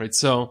 Right.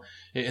 So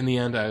in the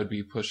end, I would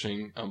be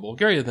pushing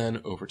Bulgaria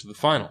then over to the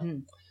final. Mm-hmm.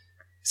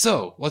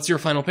 So what's your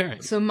final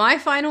pairing? So my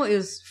final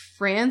is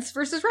France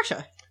versus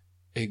Russia.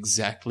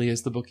 Exactly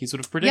as the bookies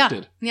would have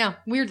predicted. Yeah.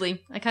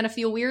 Weirdly. I kind of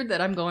feel weird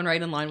that I'm going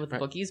right in line with the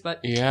bookies,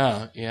 but...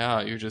 Yeah.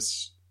 You're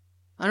just...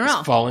 I don't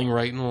know. Falling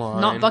right in line.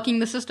 Not bucking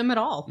the system at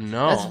all.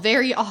 No. That's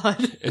very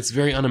odd. It's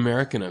very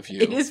un-American of you.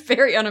 It is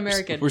very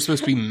un-American. We're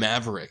supposed to be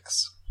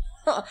mavericks.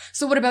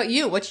 So what about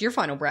you? What's your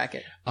final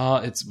bracket?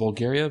 It's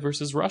Bulgaria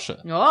versus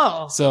Russia.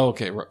 Oh. So,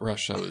 okay,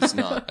 Russia is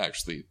not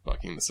actually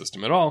bucking the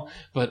system at all,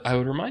 but I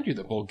would remind you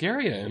that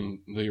Bulgaria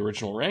in the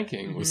original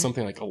ranking was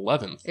something like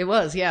 11th. It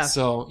was, yeah.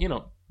 So,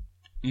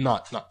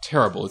 not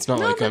terrible. It's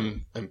not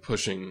I'm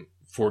pushing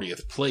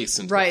 40th place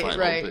into the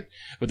final,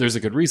 but there's a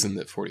good reason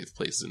that 40th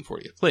place is in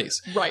 40th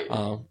place. Right.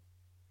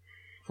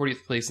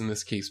 40th place in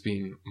this case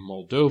being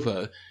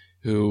Moldova,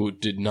 who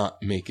did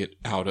not make it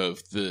out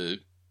of the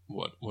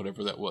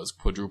whatever that was,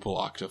 quadruple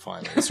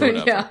octafinals or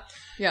whatever.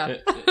 Yeah.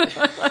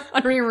 I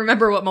don't even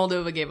remember what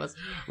Moldova gave us.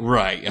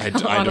 Right. I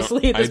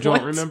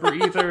don't remember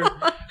either.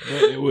 But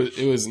it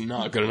was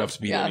not good enough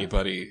to beat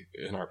anybody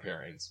in our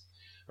pairings.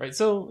 Right,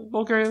 so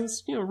Bulgaria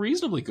was,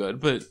 reasonably good,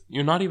 but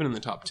you're not even in the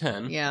top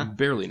 10. Yeah.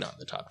 Barely not in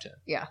the top 10.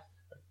 Yeah.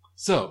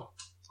 So,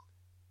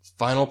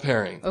 final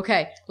pairing.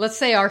 Okay, let's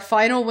say our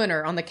final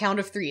winner on the count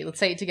of 3. Let's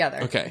say it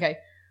together. Okay.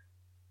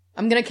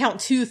 I'm going to count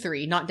 2,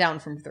 3, not down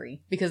from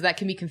 3, because that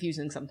can be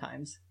confusing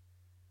sometimes.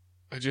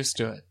 Just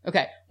do it.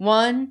 Okay,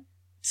 1,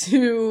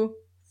 2,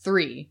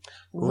 3.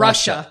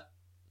 Russia.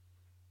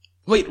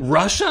 Wait,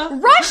 Russia?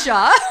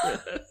 Russia?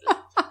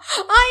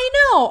 I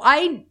know.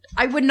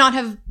 I would not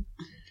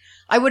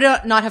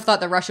have thought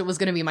that Russia was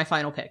going to be my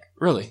final pick.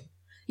 Really?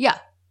 Yeah.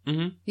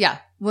 Mm-hmm. Yeah.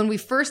 When we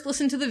first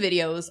listened to the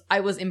videos,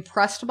 I was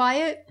impressed by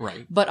it.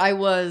 Right. But I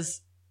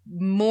was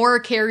more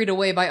carried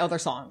away by other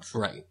songs.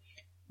 Right.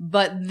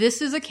 But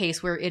this is a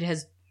case where it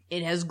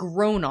has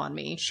grown on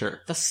me. Sure.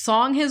 The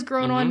song has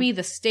grown on me.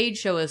 The stage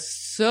show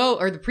is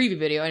or the preview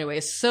video anyway,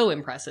 is so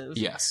impressive.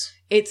 Yes.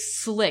 It's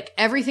slick.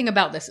 Everything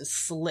about this is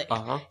slick.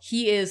 Uh-huh.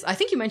 I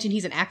think you mentioned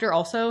he's an actor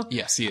also.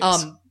 Yes, he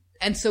is.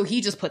 And so he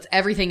just puts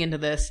everything into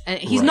this, and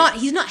he's not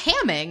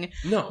hamming,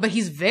 no, but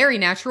he's very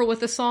natural with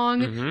the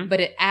song, but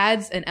it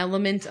adds an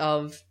element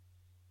of,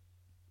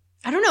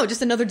 I don't know,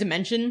 just another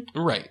dimension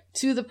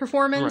to the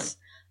performance.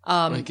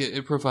 Right.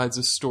 It provides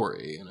a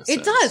story in a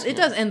sense. It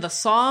does. And the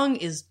song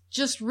is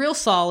just real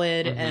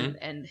solid,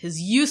 and his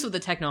use of the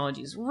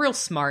technology is real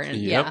smart. And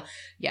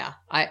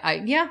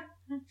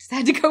Just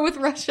had to go with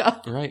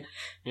Russia. Right.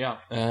 Yeah.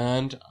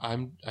 And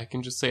I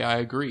can just say I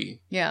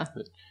agree. Yeah.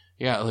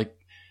 Yeah, like,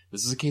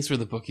 this is a case where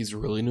the bookies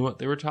really knew what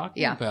they were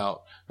talking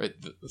about. Right?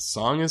 The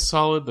song is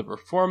solid. The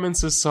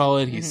performance is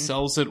solid. He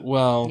sells it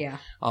well. Yeah.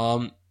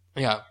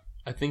 Yeah.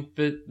 I think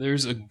that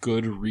there's a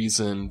good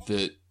reason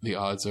that the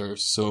odds are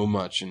so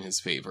much in his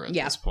favor at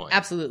this point.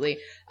 Absolutely.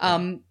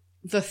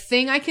 The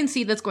thing I can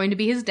see that's going to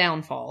be his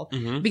downfall,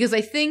 because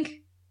I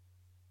think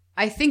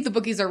the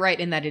bookies are right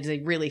in that it is a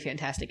really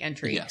fantastic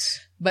entry. Yes.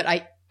 But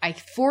I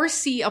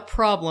foresee a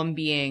problem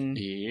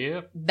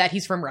being that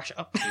he's from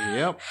Russia.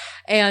 Yep.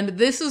 And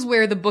this is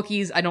where the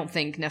bookies, I don't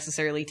think,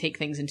 necessarily take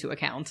things into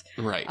account.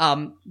 Right.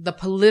 The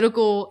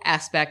political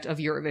aspect of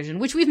Eurovision,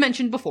 which we've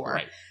mentioned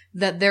before,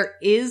 that there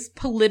is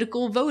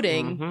political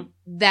voting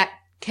that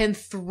can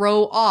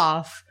throw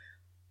off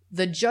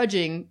the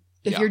judging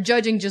if you're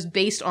judging just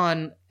based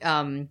on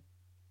not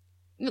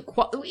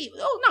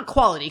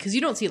quality, because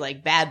you don't see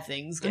like bad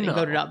things getting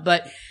voted up,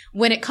 but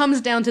when it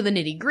comes down to the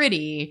nitty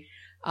gritty,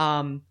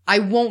 I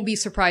won't be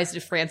surprised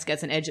if France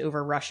gets an edge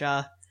over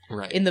Russia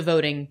in the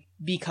voting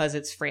because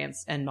it's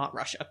France and not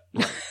Russia.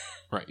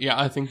 Right.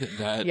 Yeah, I think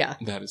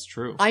that is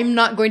true. I'm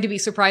not going to be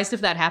surprised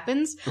if that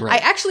happens. I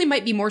actually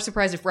might be more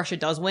surprised if Russia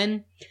does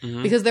win,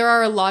 because there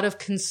are a lot of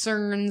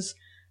concerns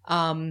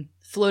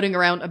floating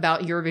around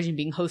about Eurovision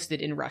being hosted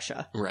in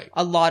Russia. Right.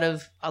 A lot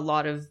of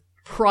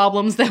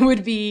problems that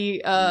would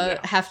be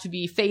have to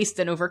be faced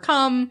and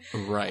overcome.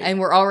 Right. And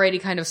we're already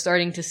kind of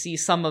starting to see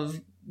some of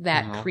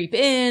that creep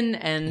in,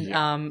 and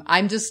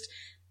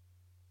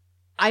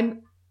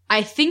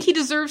I think he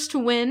deserves to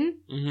win,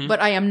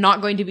 but I am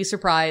not going to be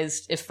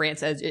surprised if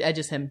France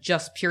edges him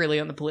just purely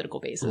on the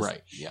political basis.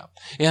 Right. Yeah.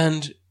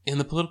 And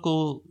the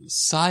political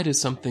side is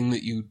something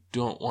that you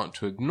don't want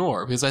to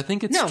ignore, because I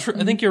think it's true.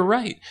 I think you're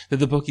right that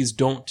the bookies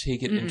don't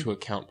take it into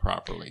account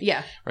properly.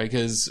 Yeah. Right.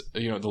 Because,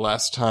 the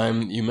last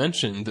time you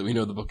mentioned that we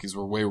know the bookies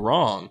were way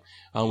wrong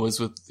was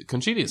with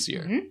Conchita this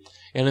year.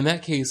 And in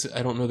that case,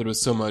 I don't know that it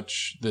was so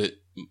much that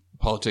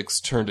politics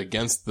turned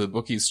against the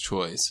bookies'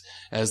 choice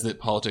as that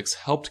politics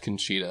helped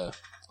Conchita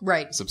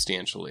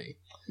substantially.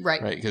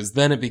 Right. Because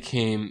then it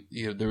became,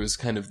 there was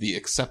kind of the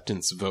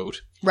acceptance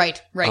vote.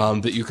 Right.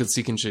 That you could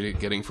see Conchita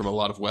getting from a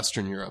lot of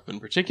Western Europe in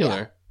particular.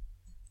 Yeah.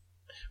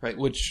 Right.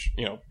 Which,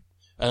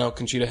 I know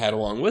Conchita had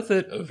along with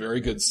it a very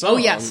good song. Oh,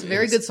 yes.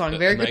 Very good song.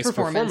 Very good nice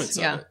performance.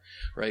 Yeah. Of it,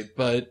 right.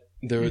 But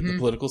the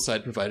political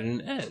side provided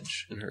an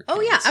edge in her case.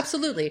 Oh, yeah.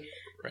 Absolutely.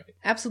 Right.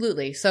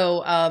 Absolutely.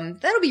 So,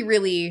 that'll be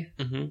really,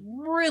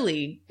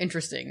 really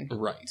interesting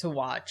to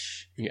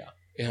watch. Yeah.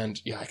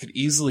 And I could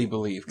easily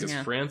believe, because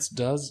France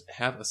does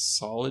have a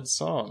solid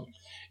song.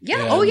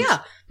 Yeah.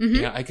 And,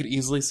 yeah, I could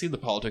easily see the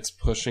politics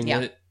pushing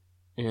it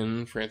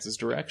in France's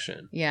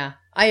direction. Yeah.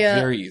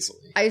 Very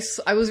easily.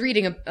 I was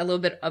reading a little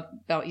bit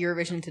about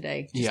Eurovision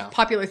today. Just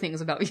popular things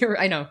about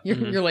I know.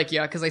 You're like,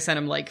 because I sent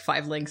him like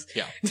 5 links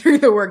through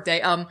the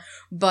workday.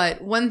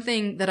 But one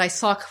thing that I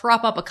saw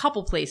crop up a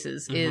couple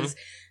places is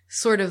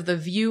sort of the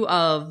view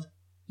of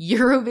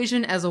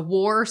Eurovision as a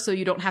war, so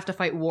you don't have to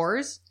fight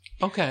wars.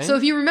 Okay. So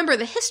if you remember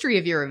the history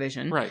of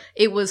Eurovision,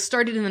 it was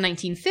started in the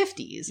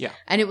 1950s. Yeah.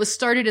 And it was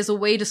started as a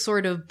way to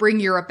sort of bring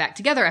Europe back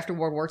together after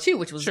World War II,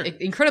 which was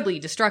incredibly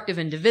destructive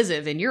and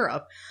divisive in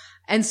Europe.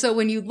 And so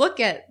when you look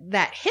at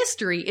that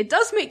history, it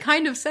does make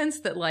kind of sense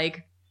that,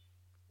 like,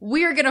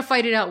 we're going to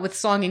fight it out with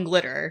song and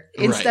glitter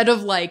instead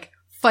of, like,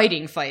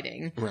 fighting.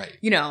 Right.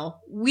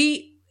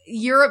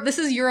 This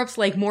is Europe's,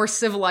 like, more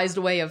civilized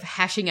way of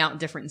hashing out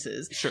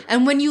differences. Sure.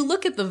 And when you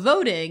look at the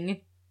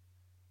voting,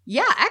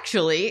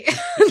 actually,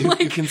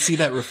 you can see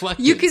that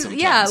reflected. You can,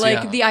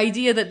 the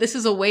idea that this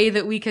is a way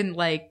that we can,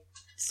 like,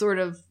 sort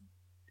of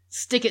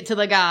stick it to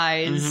the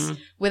guys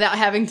without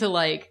having to,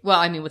 like,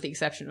 with the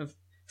exception of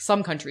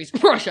some countries,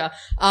 Russia.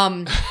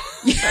 But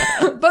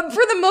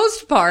for the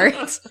most part,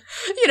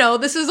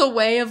 this is a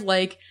way of,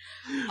 like,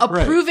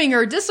 approving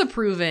or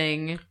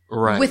disapproving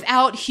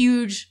without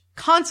huge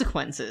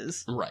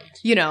consequences. Right.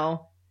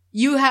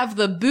 You have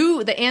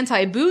the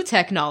anti-boo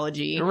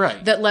technology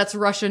that lets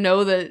Russia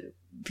know that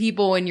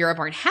people in Europe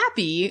aren't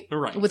happy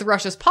with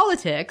Russia's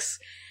politics,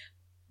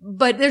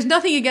 but there's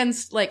nothing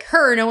against, like,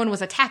 her. No one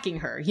was attacking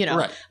her,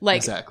 Like,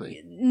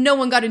 exactly. No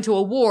one got into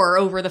a war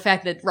over the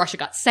fact that Russia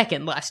got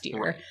second last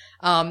year.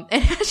 And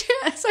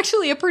it's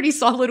actually a pretty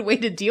solid way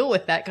to deal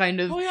with that kind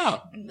of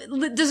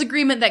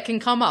disagreement that can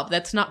come up.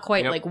 That's not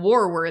quite, like,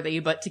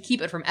 war-worthy, but to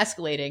keep it from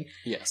escalating.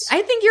 Yes. I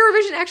think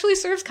Eurovision actually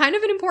serves kind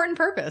of an important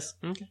purpose.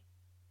 Okay.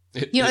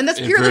 And that's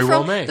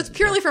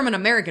purely from an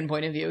American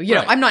point of view.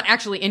 I'm not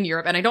actually in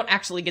Europe, and I don't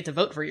actually get to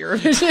vote for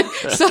Eurovision,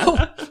 so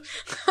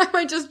I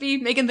might just be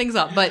making things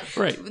up. But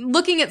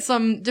looking at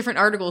some different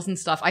articles and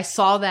stuff, I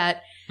saw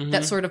that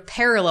sort of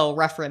parallel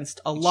referenced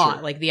a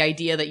lot, like the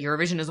idea that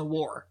Eurovision is a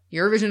war.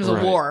 Eurovision is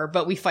a war,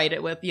 but we fight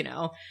it with,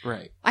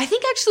 Right. I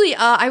think actually,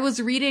 I was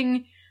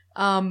reading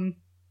an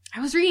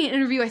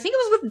interview, I think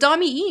it was with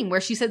Dami Eam,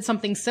 where she said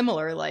something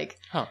similar, like,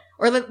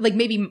 or like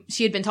maybe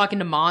she had been talking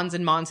to Mons,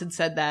 and Mons had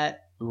said that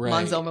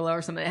Monzomolo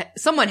or something.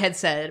 Someone had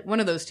said, one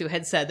of those two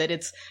had said that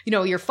it's,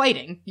 you're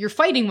fighting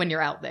when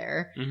you're out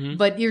there,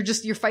 but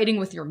you're fighting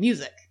with your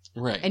music.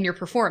 Right. And your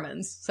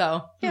performance.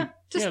 So, yeah.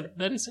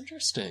 That is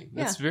interesting.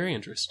 That's very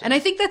interesting. And I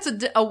think that's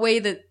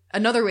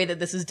another way that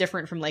this is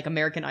different from like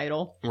American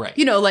Idol. Right.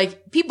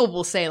 Like people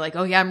will say like,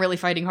 oh yeah, I'm really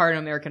fighting hard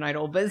on American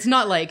Idol, but it's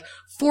not like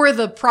for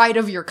the pride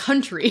of your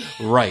country.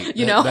 Right.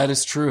 That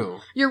is true.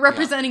 You're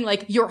representing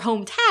like your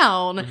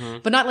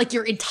hometown, but not like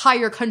your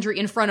entire country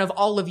in front of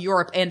all of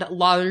Europe and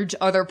large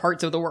other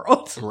parts of the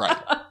world. Right.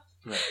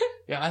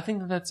 Yeah, I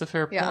think that's a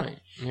fair point.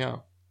 Yeah.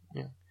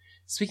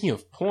 Speaking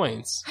of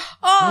points.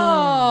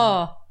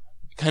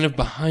 Kind of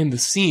behind the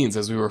scenes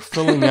as we were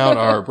filling out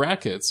our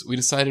brackets, we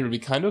decided it would be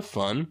kind of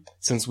fun,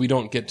 since we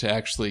don't get to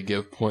actually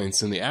give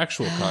points in the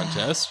actual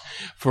contest,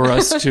 for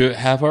us to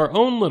have our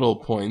own little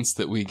points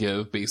that we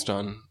give based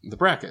on the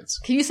brackets.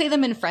 Can you say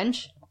them in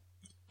French?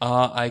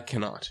 I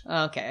cannot.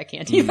 Okay, I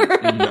can't either.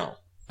 No,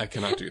 I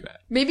cannot do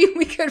that. Maybe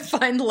we could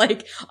find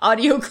like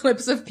audio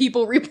clips of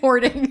people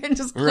reporting and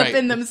just clip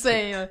in them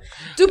saying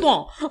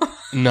 "Dupont."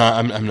 No,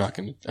 I'm not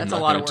going to. That's a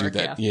lot of work.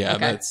 That. Yeah,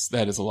 okay.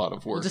 that is a lot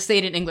of work. We'll just say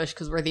it in English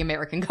because we're the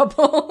American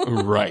couple.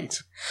 Right.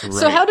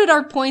 So how did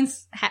our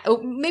points?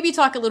 Maybe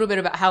talk a little bit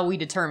about how we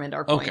determined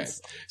our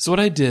points. Okay. So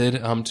what I did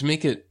to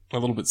make it a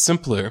little bit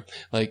simpler,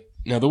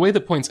 now the way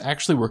that points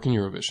actually work in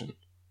Eurovision.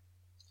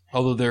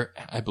 Although there,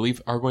 I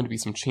believe, are going to be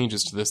some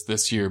changes to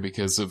this year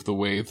because of the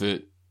way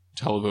that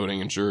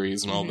televoting and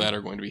juries and all that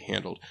are going to be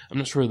handled. I'm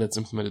not sure that's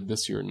implemented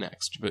this year or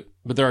next, but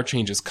there are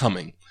changes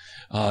coming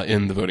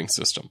in the voting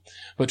system.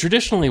 But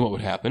traditionally what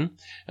would happen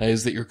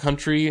is that your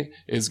country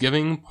is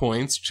giving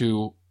points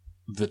to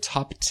the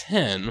top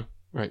 10,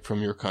 right,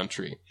 from your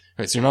country.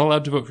 Right, so you're not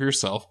allowed to vote for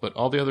yourself, but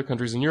all the other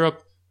countries in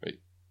Europe, right,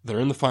 that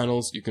are in the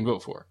finals, you can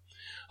vote for.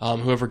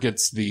 Whoever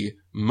gets the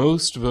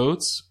most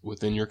votes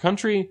within your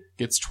country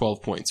gets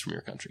 12 points from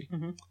your country.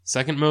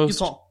 Second most...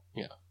 Dupont.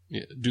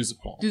 Yeah, 12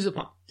 points. 12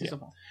 points. Yeah.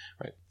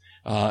 Right.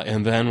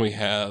 And then we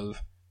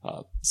have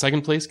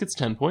second place gets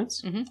 10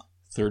 points.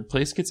 Third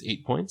place gets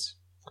 8 points.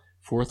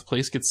 Fourth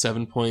place gets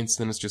 7 points.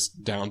 Then it's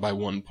just down by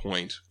 1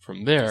 point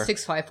from there.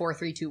 6, 5, 4,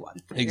 3, 2, 1.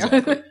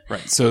 Exactly.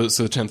 Right. So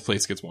the 10th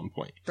place gets 1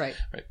 point. Right.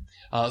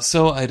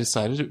 So I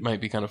decided it might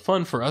be kind of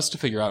fun for us to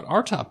figure out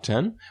our top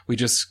 10. We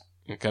just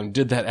kind of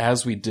did that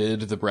as we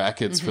did the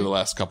brackets for the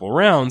last couple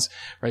rounds,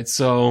 right?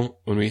 So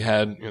when we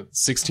had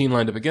 16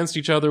 lined up against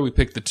each other, we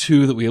picked the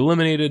 2 that we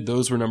eliminated.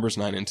 Those were numbers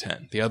 9 and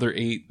 10. The other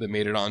 8 that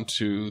made it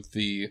onto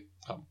the,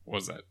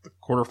 the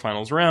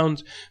quarterfinals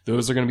round,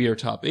 those are going to be our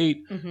top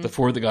 8. The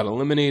 4 that got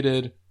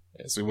eliminated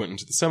as we went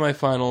into the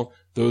semifinal,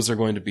 those are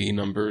going to be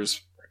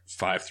numbers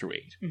 5 through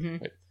 8.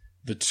 Right?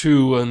 The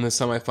 2 in the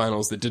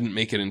semifinals that didn't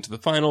make it into the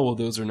final, well,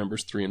 those are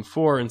numbers 3 and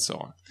 4 and so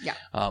on.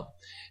 Yeah.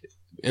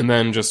 And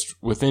then just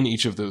within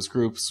each of those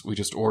groups, we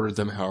just ordered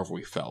them however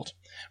we felt.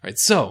 Right.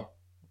 So,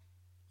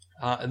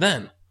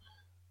 then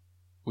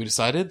we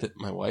decided that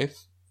my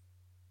wife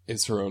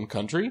is her own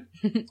country.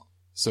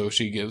 So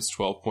she gives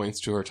 12 points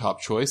to her top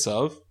choice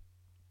of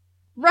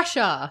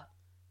Russia.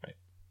 Right.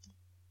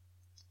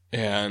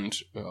 And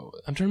I'm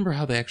trying to remember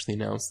how they actually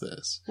announced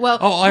this. Well,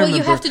 I remember.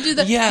 You have to do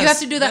the, yes, you have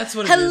to do that. That's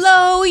what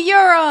Hello,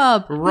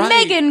 Europe. Right.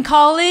 Megan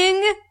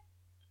calling.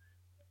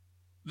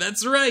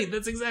 That's right.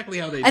 That's exactly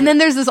how they And then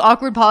there's this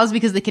awkward pause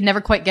because they can never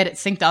quite get it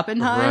synced up in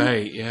time.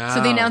 Right, yeah.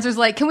 So the announcer's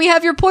like, can we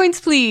have your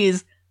points,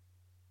 please?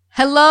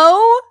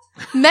 Hello?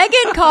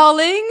 Megan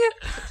calling?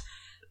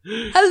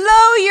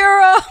 Hello,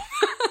 Europe?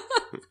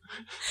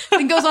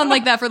 It goes on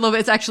like that for a little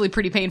bit. It's actually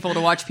pretty painful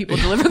to watch people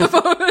deliver the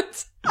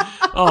votes.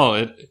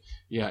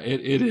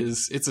 It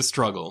is. It's a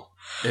struggle.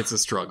 It's a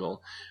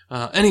struggle.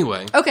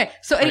 Anyway. Okay.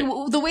 So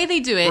the way they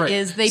do it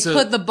is they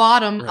put the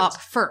bottom up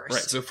first.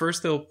 Right. So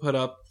first they'll put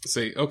up,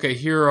 say, okay,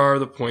 here are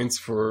the points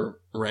for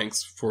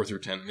ranks 4 through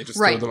 10. They just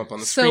throw them up on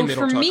the screen. They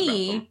don't talk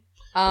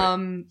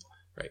about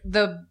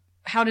them.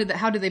 How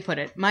did they put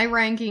it? My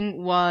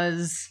ranking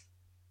was...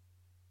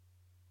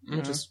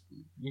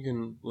 You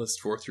can list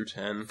 4 through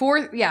 10.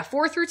 4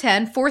 through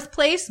 10. Fourth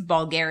place,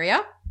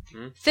 Bulgaria.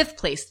 Fifth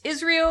place,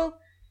 Israel.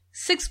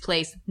 Sixth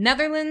place,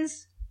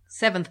 Netherlands.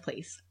 Seventh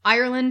place,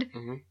 Ireland.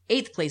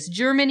 Eighth place,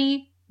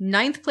 Germany.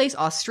 Ninth place,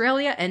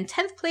 Australia. And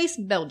 10th place,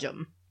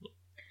 Belgium.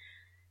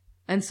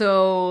 And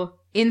so,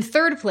 in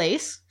third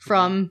place,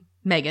 from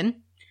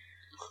Megan,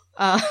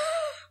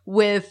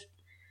 with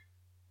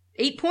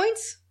 8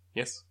 points,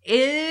 yes,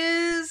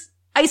 is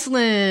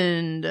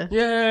Iceland.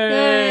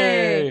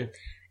 Yay!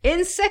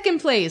 In second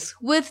place,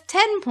 with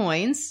 10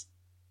 points,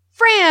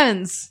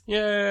 France.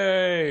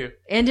 Yay!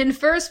 And in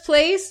first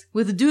place,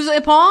 with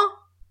 12 points,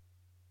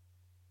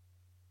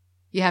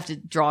 you have to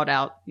draw it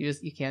out. You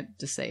can't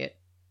just say it.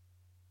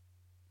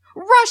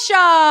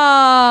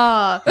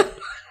 Russia!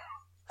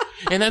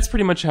 And that's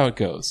pretty much how it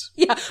goes.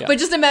 Yeah, but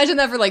just imagine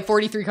that for like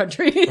 43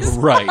 countries.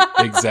 Right,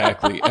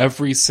 exactly.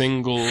 Every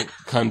single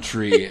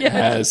country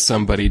has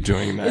somebody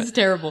doing that. It's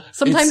terrible.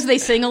 Sometimes they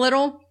sing a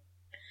little.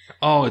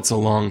 Oh, it's a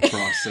long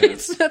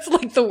process. That's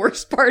like the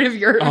worst part of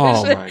Eurovision.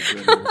 Oh my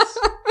goodness.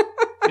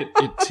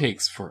 It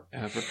takes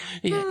forever.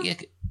 Yeah,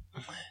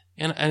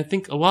 And I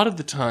think a lot of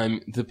the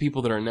time, the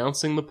people that are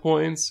announcing the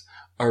points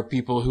are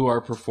people who are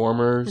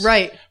performers.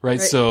 Right.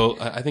 So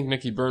I think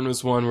Nikki Byrne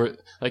was one where,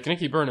 like,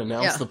 Nikki Byrne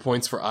announced the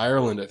points for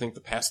Ireland, I think,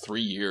 the past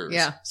 3 years.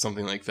 Yeah.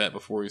 Something like that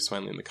before he was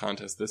finally in the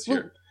contest this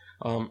year.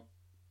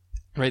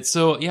 Right,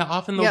 so,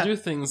 often they'll do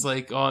things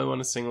like, I want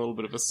to sing a little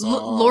bit of a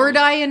song.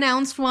 Lordi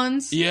announced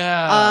once.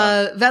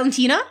 Yeah.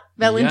 Valentina?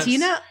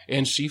 Yes.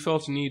 And she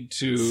felt a need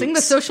to sing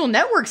the Social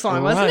Network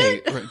song, wasn't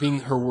it? Right,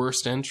 being her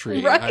worst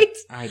entry. Right?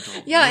 I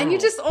don't know. And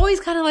you're just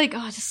always kind of like,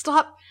 just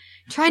stop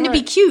trying to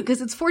be cute,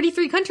 because it's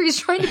 43 countries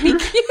trying to be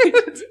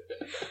cute.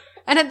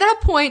 And at that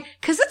point,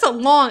 because it's a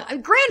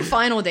grand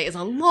final day is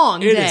a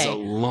long day. It is a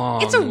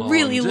long, It's a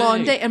really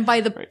long day. And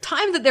by the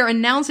time that they're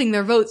announcing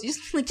their votes, you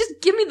just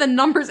give me the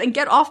numbers and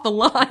get off the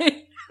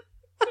line.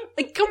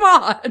 Like, come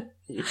on.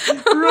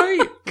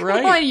 Right.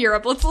 Come on,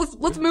 Europe.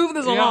 Let's move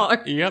this along.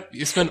 Yep.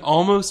 You spend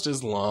almost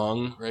as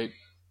long, right,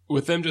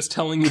 with them just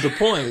telling you the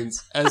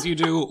points as you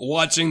do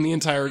watching the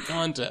entire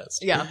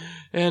contest. Yeah.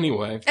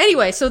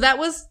 Anyway, so that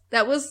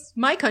was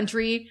my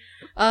country.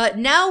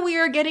 Now we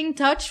are getting in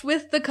touch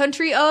with the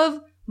country of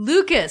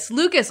Lucas.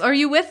 Lucas, are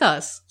you with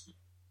us?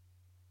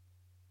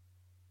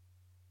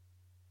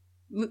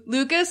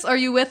 Lucas, are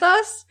you with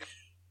us?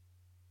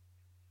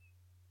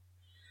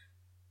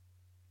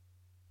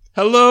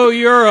 Hello,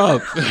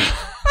 Europe!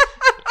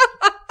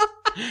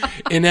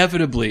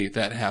 Inevitably,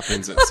 that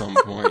happens at some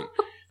point.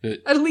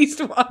 At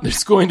least one.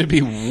 There's going to be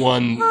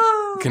one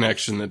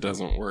connection that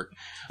doesn't work.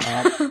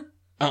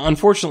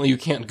 Unfortunately, you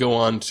can't go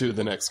on to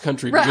the next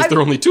country because there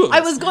are only two of us. I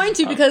was going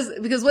to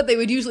because what they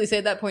would usually say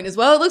at that point is,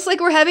 well, it looks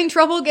like we're having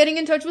trouble getting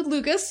in touch with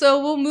Lucas,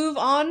 so we'll move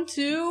on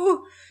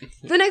to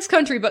the next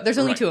country. But there's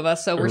only two of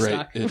us, so we're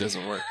stuck. It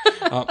doesn't work.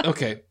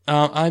 Okay.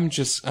 I'm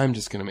just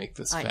gonna make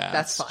this fast.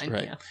 That's fine.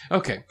 Right. Yeah.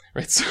 Okay.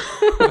 Right.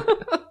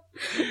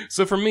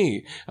 So for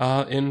me,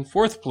 in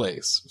fourth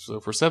place,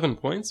 so for 7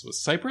 points,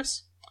 was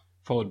Cyprus,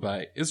 followed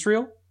by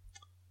Israel,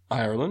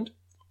 Ireland,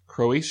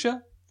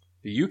 Croatia,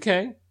 the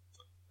UK,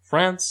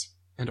 France,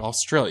 and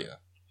Australia.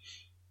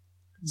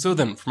 So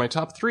then, for my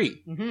top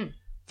 3,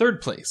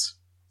 third place,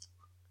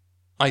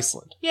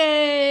 Iceland.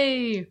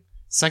 Yay!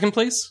 Second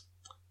place,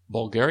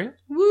 Bulgaria.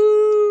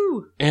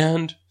 Woo!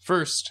 And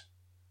first,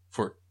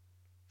 for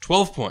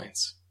 12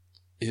 points,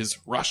 is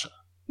Russia.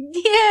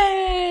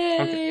 Yay!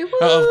 Okay. Woo!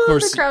 Of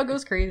course, the crowd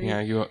goes crazy. Yeah,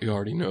 you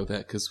already know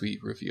that because we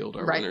revealed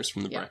our winners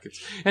from the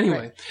brackets. Right.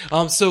 Anyway,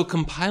 so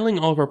compiling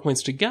all of our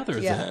points together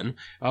then,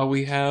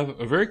 we have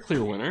a very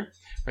clear winner.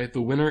 Right,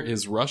 the winner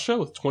is Russia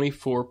with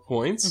 24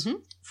 points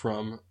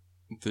from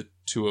the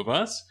two of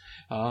us.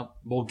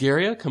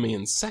 Bulgaria coming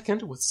in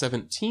second with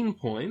 17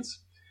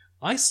 points.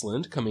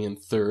 Iceland coming in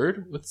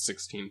third with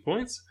 16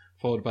 points,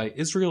 followed by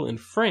Israel and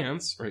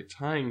France, right,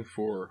 tying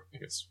for, I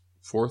guess,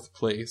 fourth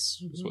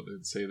place is what they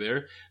would say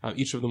there.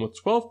 Each of them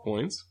with 12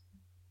 points.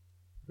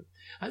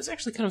 I was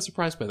actually kind of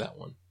surprised by that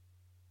one.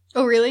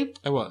 Oh, really?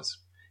 I was.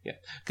 Yeah,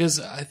 because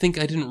I think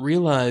I didn't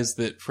realize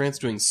that France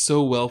doing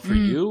so well for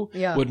you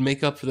would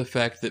make up for the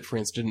fact that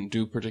France didn't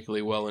do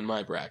particularly well in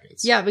my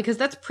brackets. Yeah, because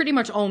that's pretty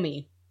much all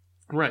me.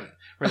 Right.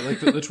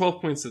 Like the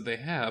 12 points that they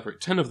have, right,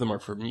 10 of them are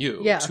from you.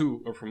 Yeah.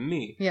 2 are from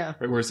me. Yeah.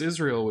 Right, whereas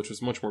Israel, which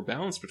was much more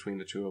balanced between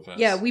the two of us.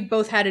 Yeah, we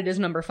both had it as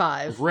number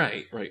 5.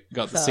 Right.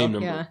 Got the same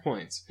number of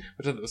points.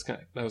 Which I thought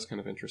that was kind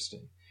of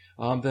interesting.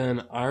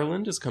 Then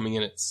Ireland is coming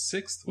in at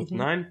 6th with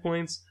 9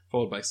 points,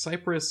 followed by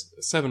Cyprus,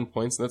 7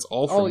 points. And that's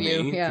all from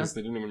me, because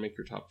they didn't even make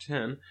your top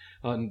 10.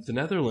 The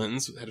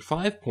Netherlands had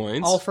 5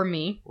 points. All from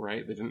me.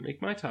 Right, they didn't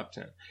make my top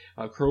 10.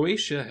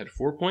 Croatia had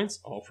 4 points,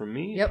 all from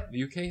me. Yep.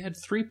 The UK had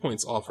 3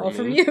 points, all from me. All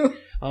from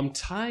you.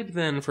 Tied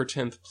then for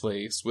 10th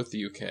place with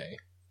the UK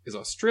is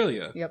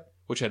Australia,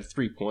 which had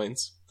 3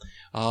 points.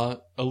 A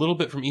little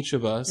bit from each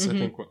of us. I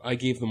think I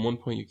gave them 1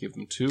 point, you gave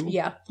them 2.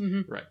 Yeah.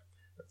 Right.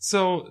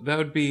 So that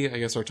would be, I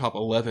guess, our top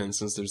 11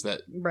 since there's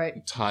that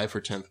tie for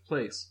 10th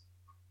place.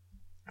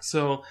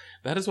 So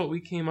that is what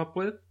we came up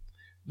with.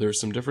 There's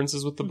some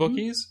differences with the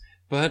bookies,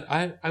 but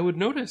I would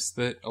notice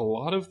that a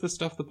lot of the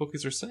stuff the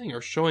bookies are saying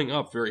are showing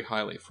up very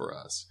highly for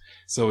us.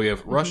 So we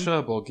have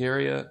Russia,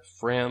 Bulgaria,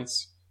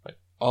 France,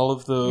 all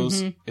of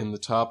those in the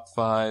top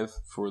 5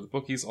 for the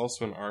bookies,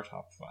 also in our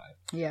top 5.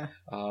 Yeah.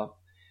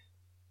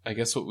 I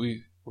guess where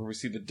we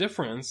see the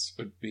difference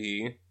would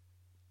be,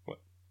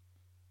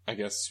 I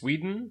guess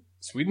Sweden.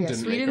 Sweden didn't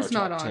Sweden's make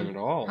our top 10 at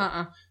all.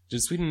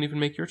 Did Sweden even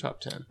make your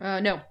top 10?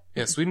 No.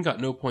 Yeah, Sweden got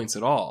no points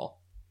at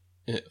all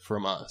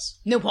from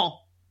us. No point.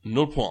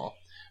 No point.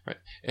 Right.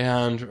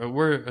 And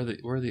where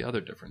are the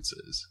other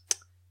differences?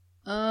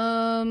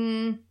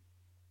 I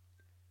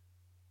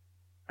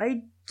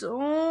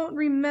don't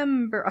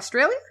remember.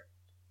 Australia?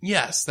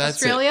 Yes, that's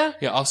Australia?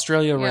 It. Yeah,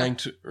 Australia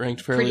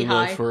ranked fairly low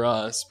high for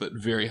us, but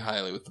very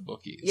highly with the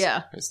bookies.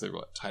 Yeah. So they're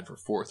tied for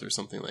 4th or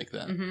something like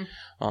that.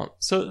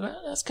 So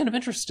that's kind of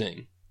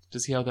interesting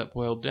to see how that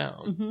boiled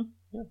down.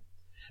 Yeah.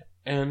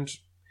 And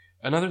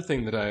another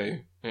thing that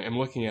I am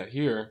looking at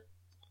here,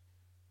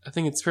 I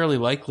think it's fairly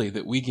likely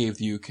that we gave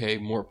the UK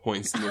more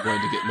points than they're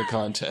going to get in the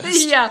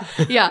contest.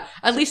 Yeah.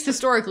 At least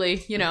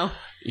historically,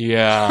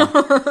 Yeah.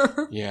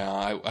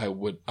 Yeah, I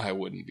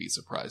wouldn't be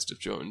surprised if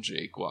Joe and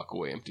Jake walk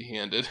away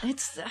empty-handed.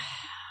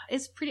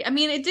 It's pretty, I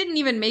mean, it didn't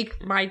even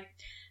make my,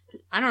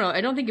 I don't know,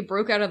 I don't think it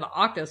broke out of the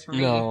octas for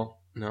me. No.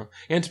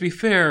 And to be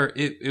fair,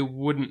 it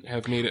wouldn't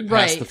have made it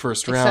past the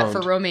first round.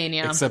 Except for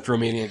Romania. Except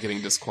Romania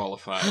getting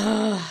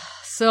disqualified.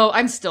 So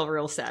I'm still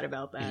real sad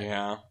about that.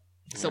 Yeah.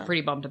 Still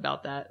pretty bummed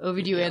about that.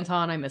 Ovidiu,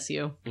 Anton, I miss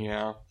you.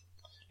 Yeah.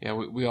 Yeah,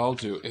 we all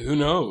do. Who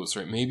knows,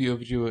 right? Maybe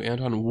Ovidiu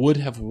Anton would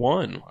have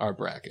won our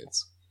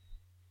brackets.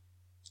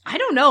 I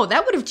don't know.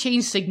 That would have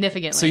changed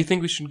significantly. So you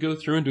think we should go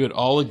through and do it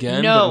all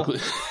again? No.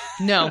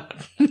 No.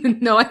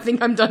 No, I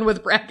think I'm done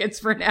with brackets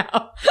for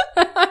now.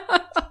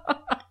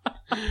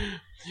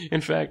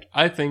 In fact,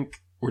 I think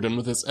we're done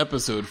with this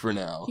episode for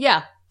now.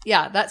 Yeah,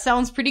 that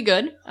sounds pretty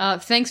good.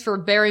 Thanks for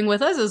bearing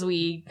with us as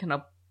we kind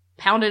of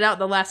pounded out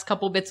the last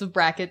couple bits of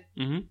bracket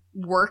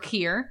work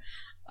here.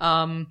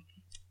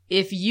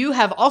 If you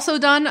have also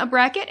done a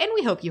bracket, and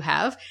we hope you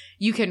have,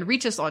 you can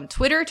reach us on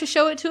Twitter to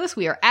show it to us.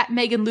 We are at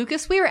Megan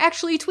Lucas. We are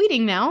actually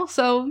tweeting now,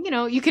 so,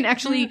 you can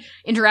actually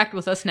interact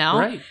with us now.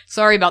 Right.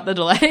 Sorry about the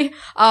delay.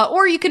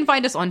 Or you can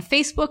find us on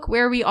Facebook,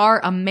 where we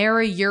are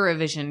Amera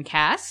Eurovision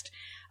Cast.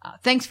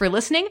 Thanks for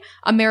listening.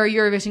 Amera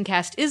Eurovision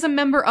Cast is a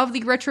member of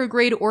the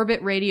Retrograde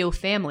Orbit Radio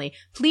family.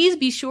 Please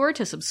be sure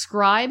to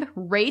subscribe,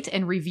 rate,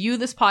 and review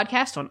this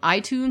podcast on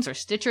iTunes or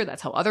Stitcher.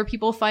 That's how other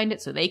people find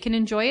it so they can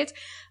enjoy it.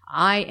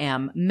 I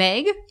am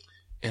Meg.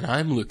 And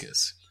I'm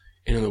Lucas.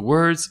 And in the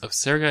words of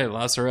Sergei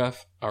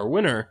Lazarev, our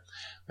winner,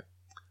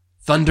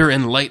 thunder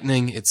and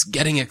lightning, it's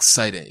getting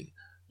exciting.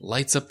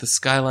 Lights up the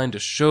skyline to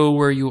show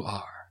where you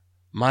are.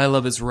 My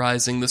love is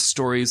rising, the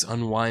story's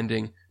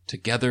unwinding.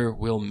 Together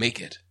we'll make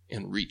it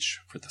and reach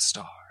for the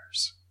stars.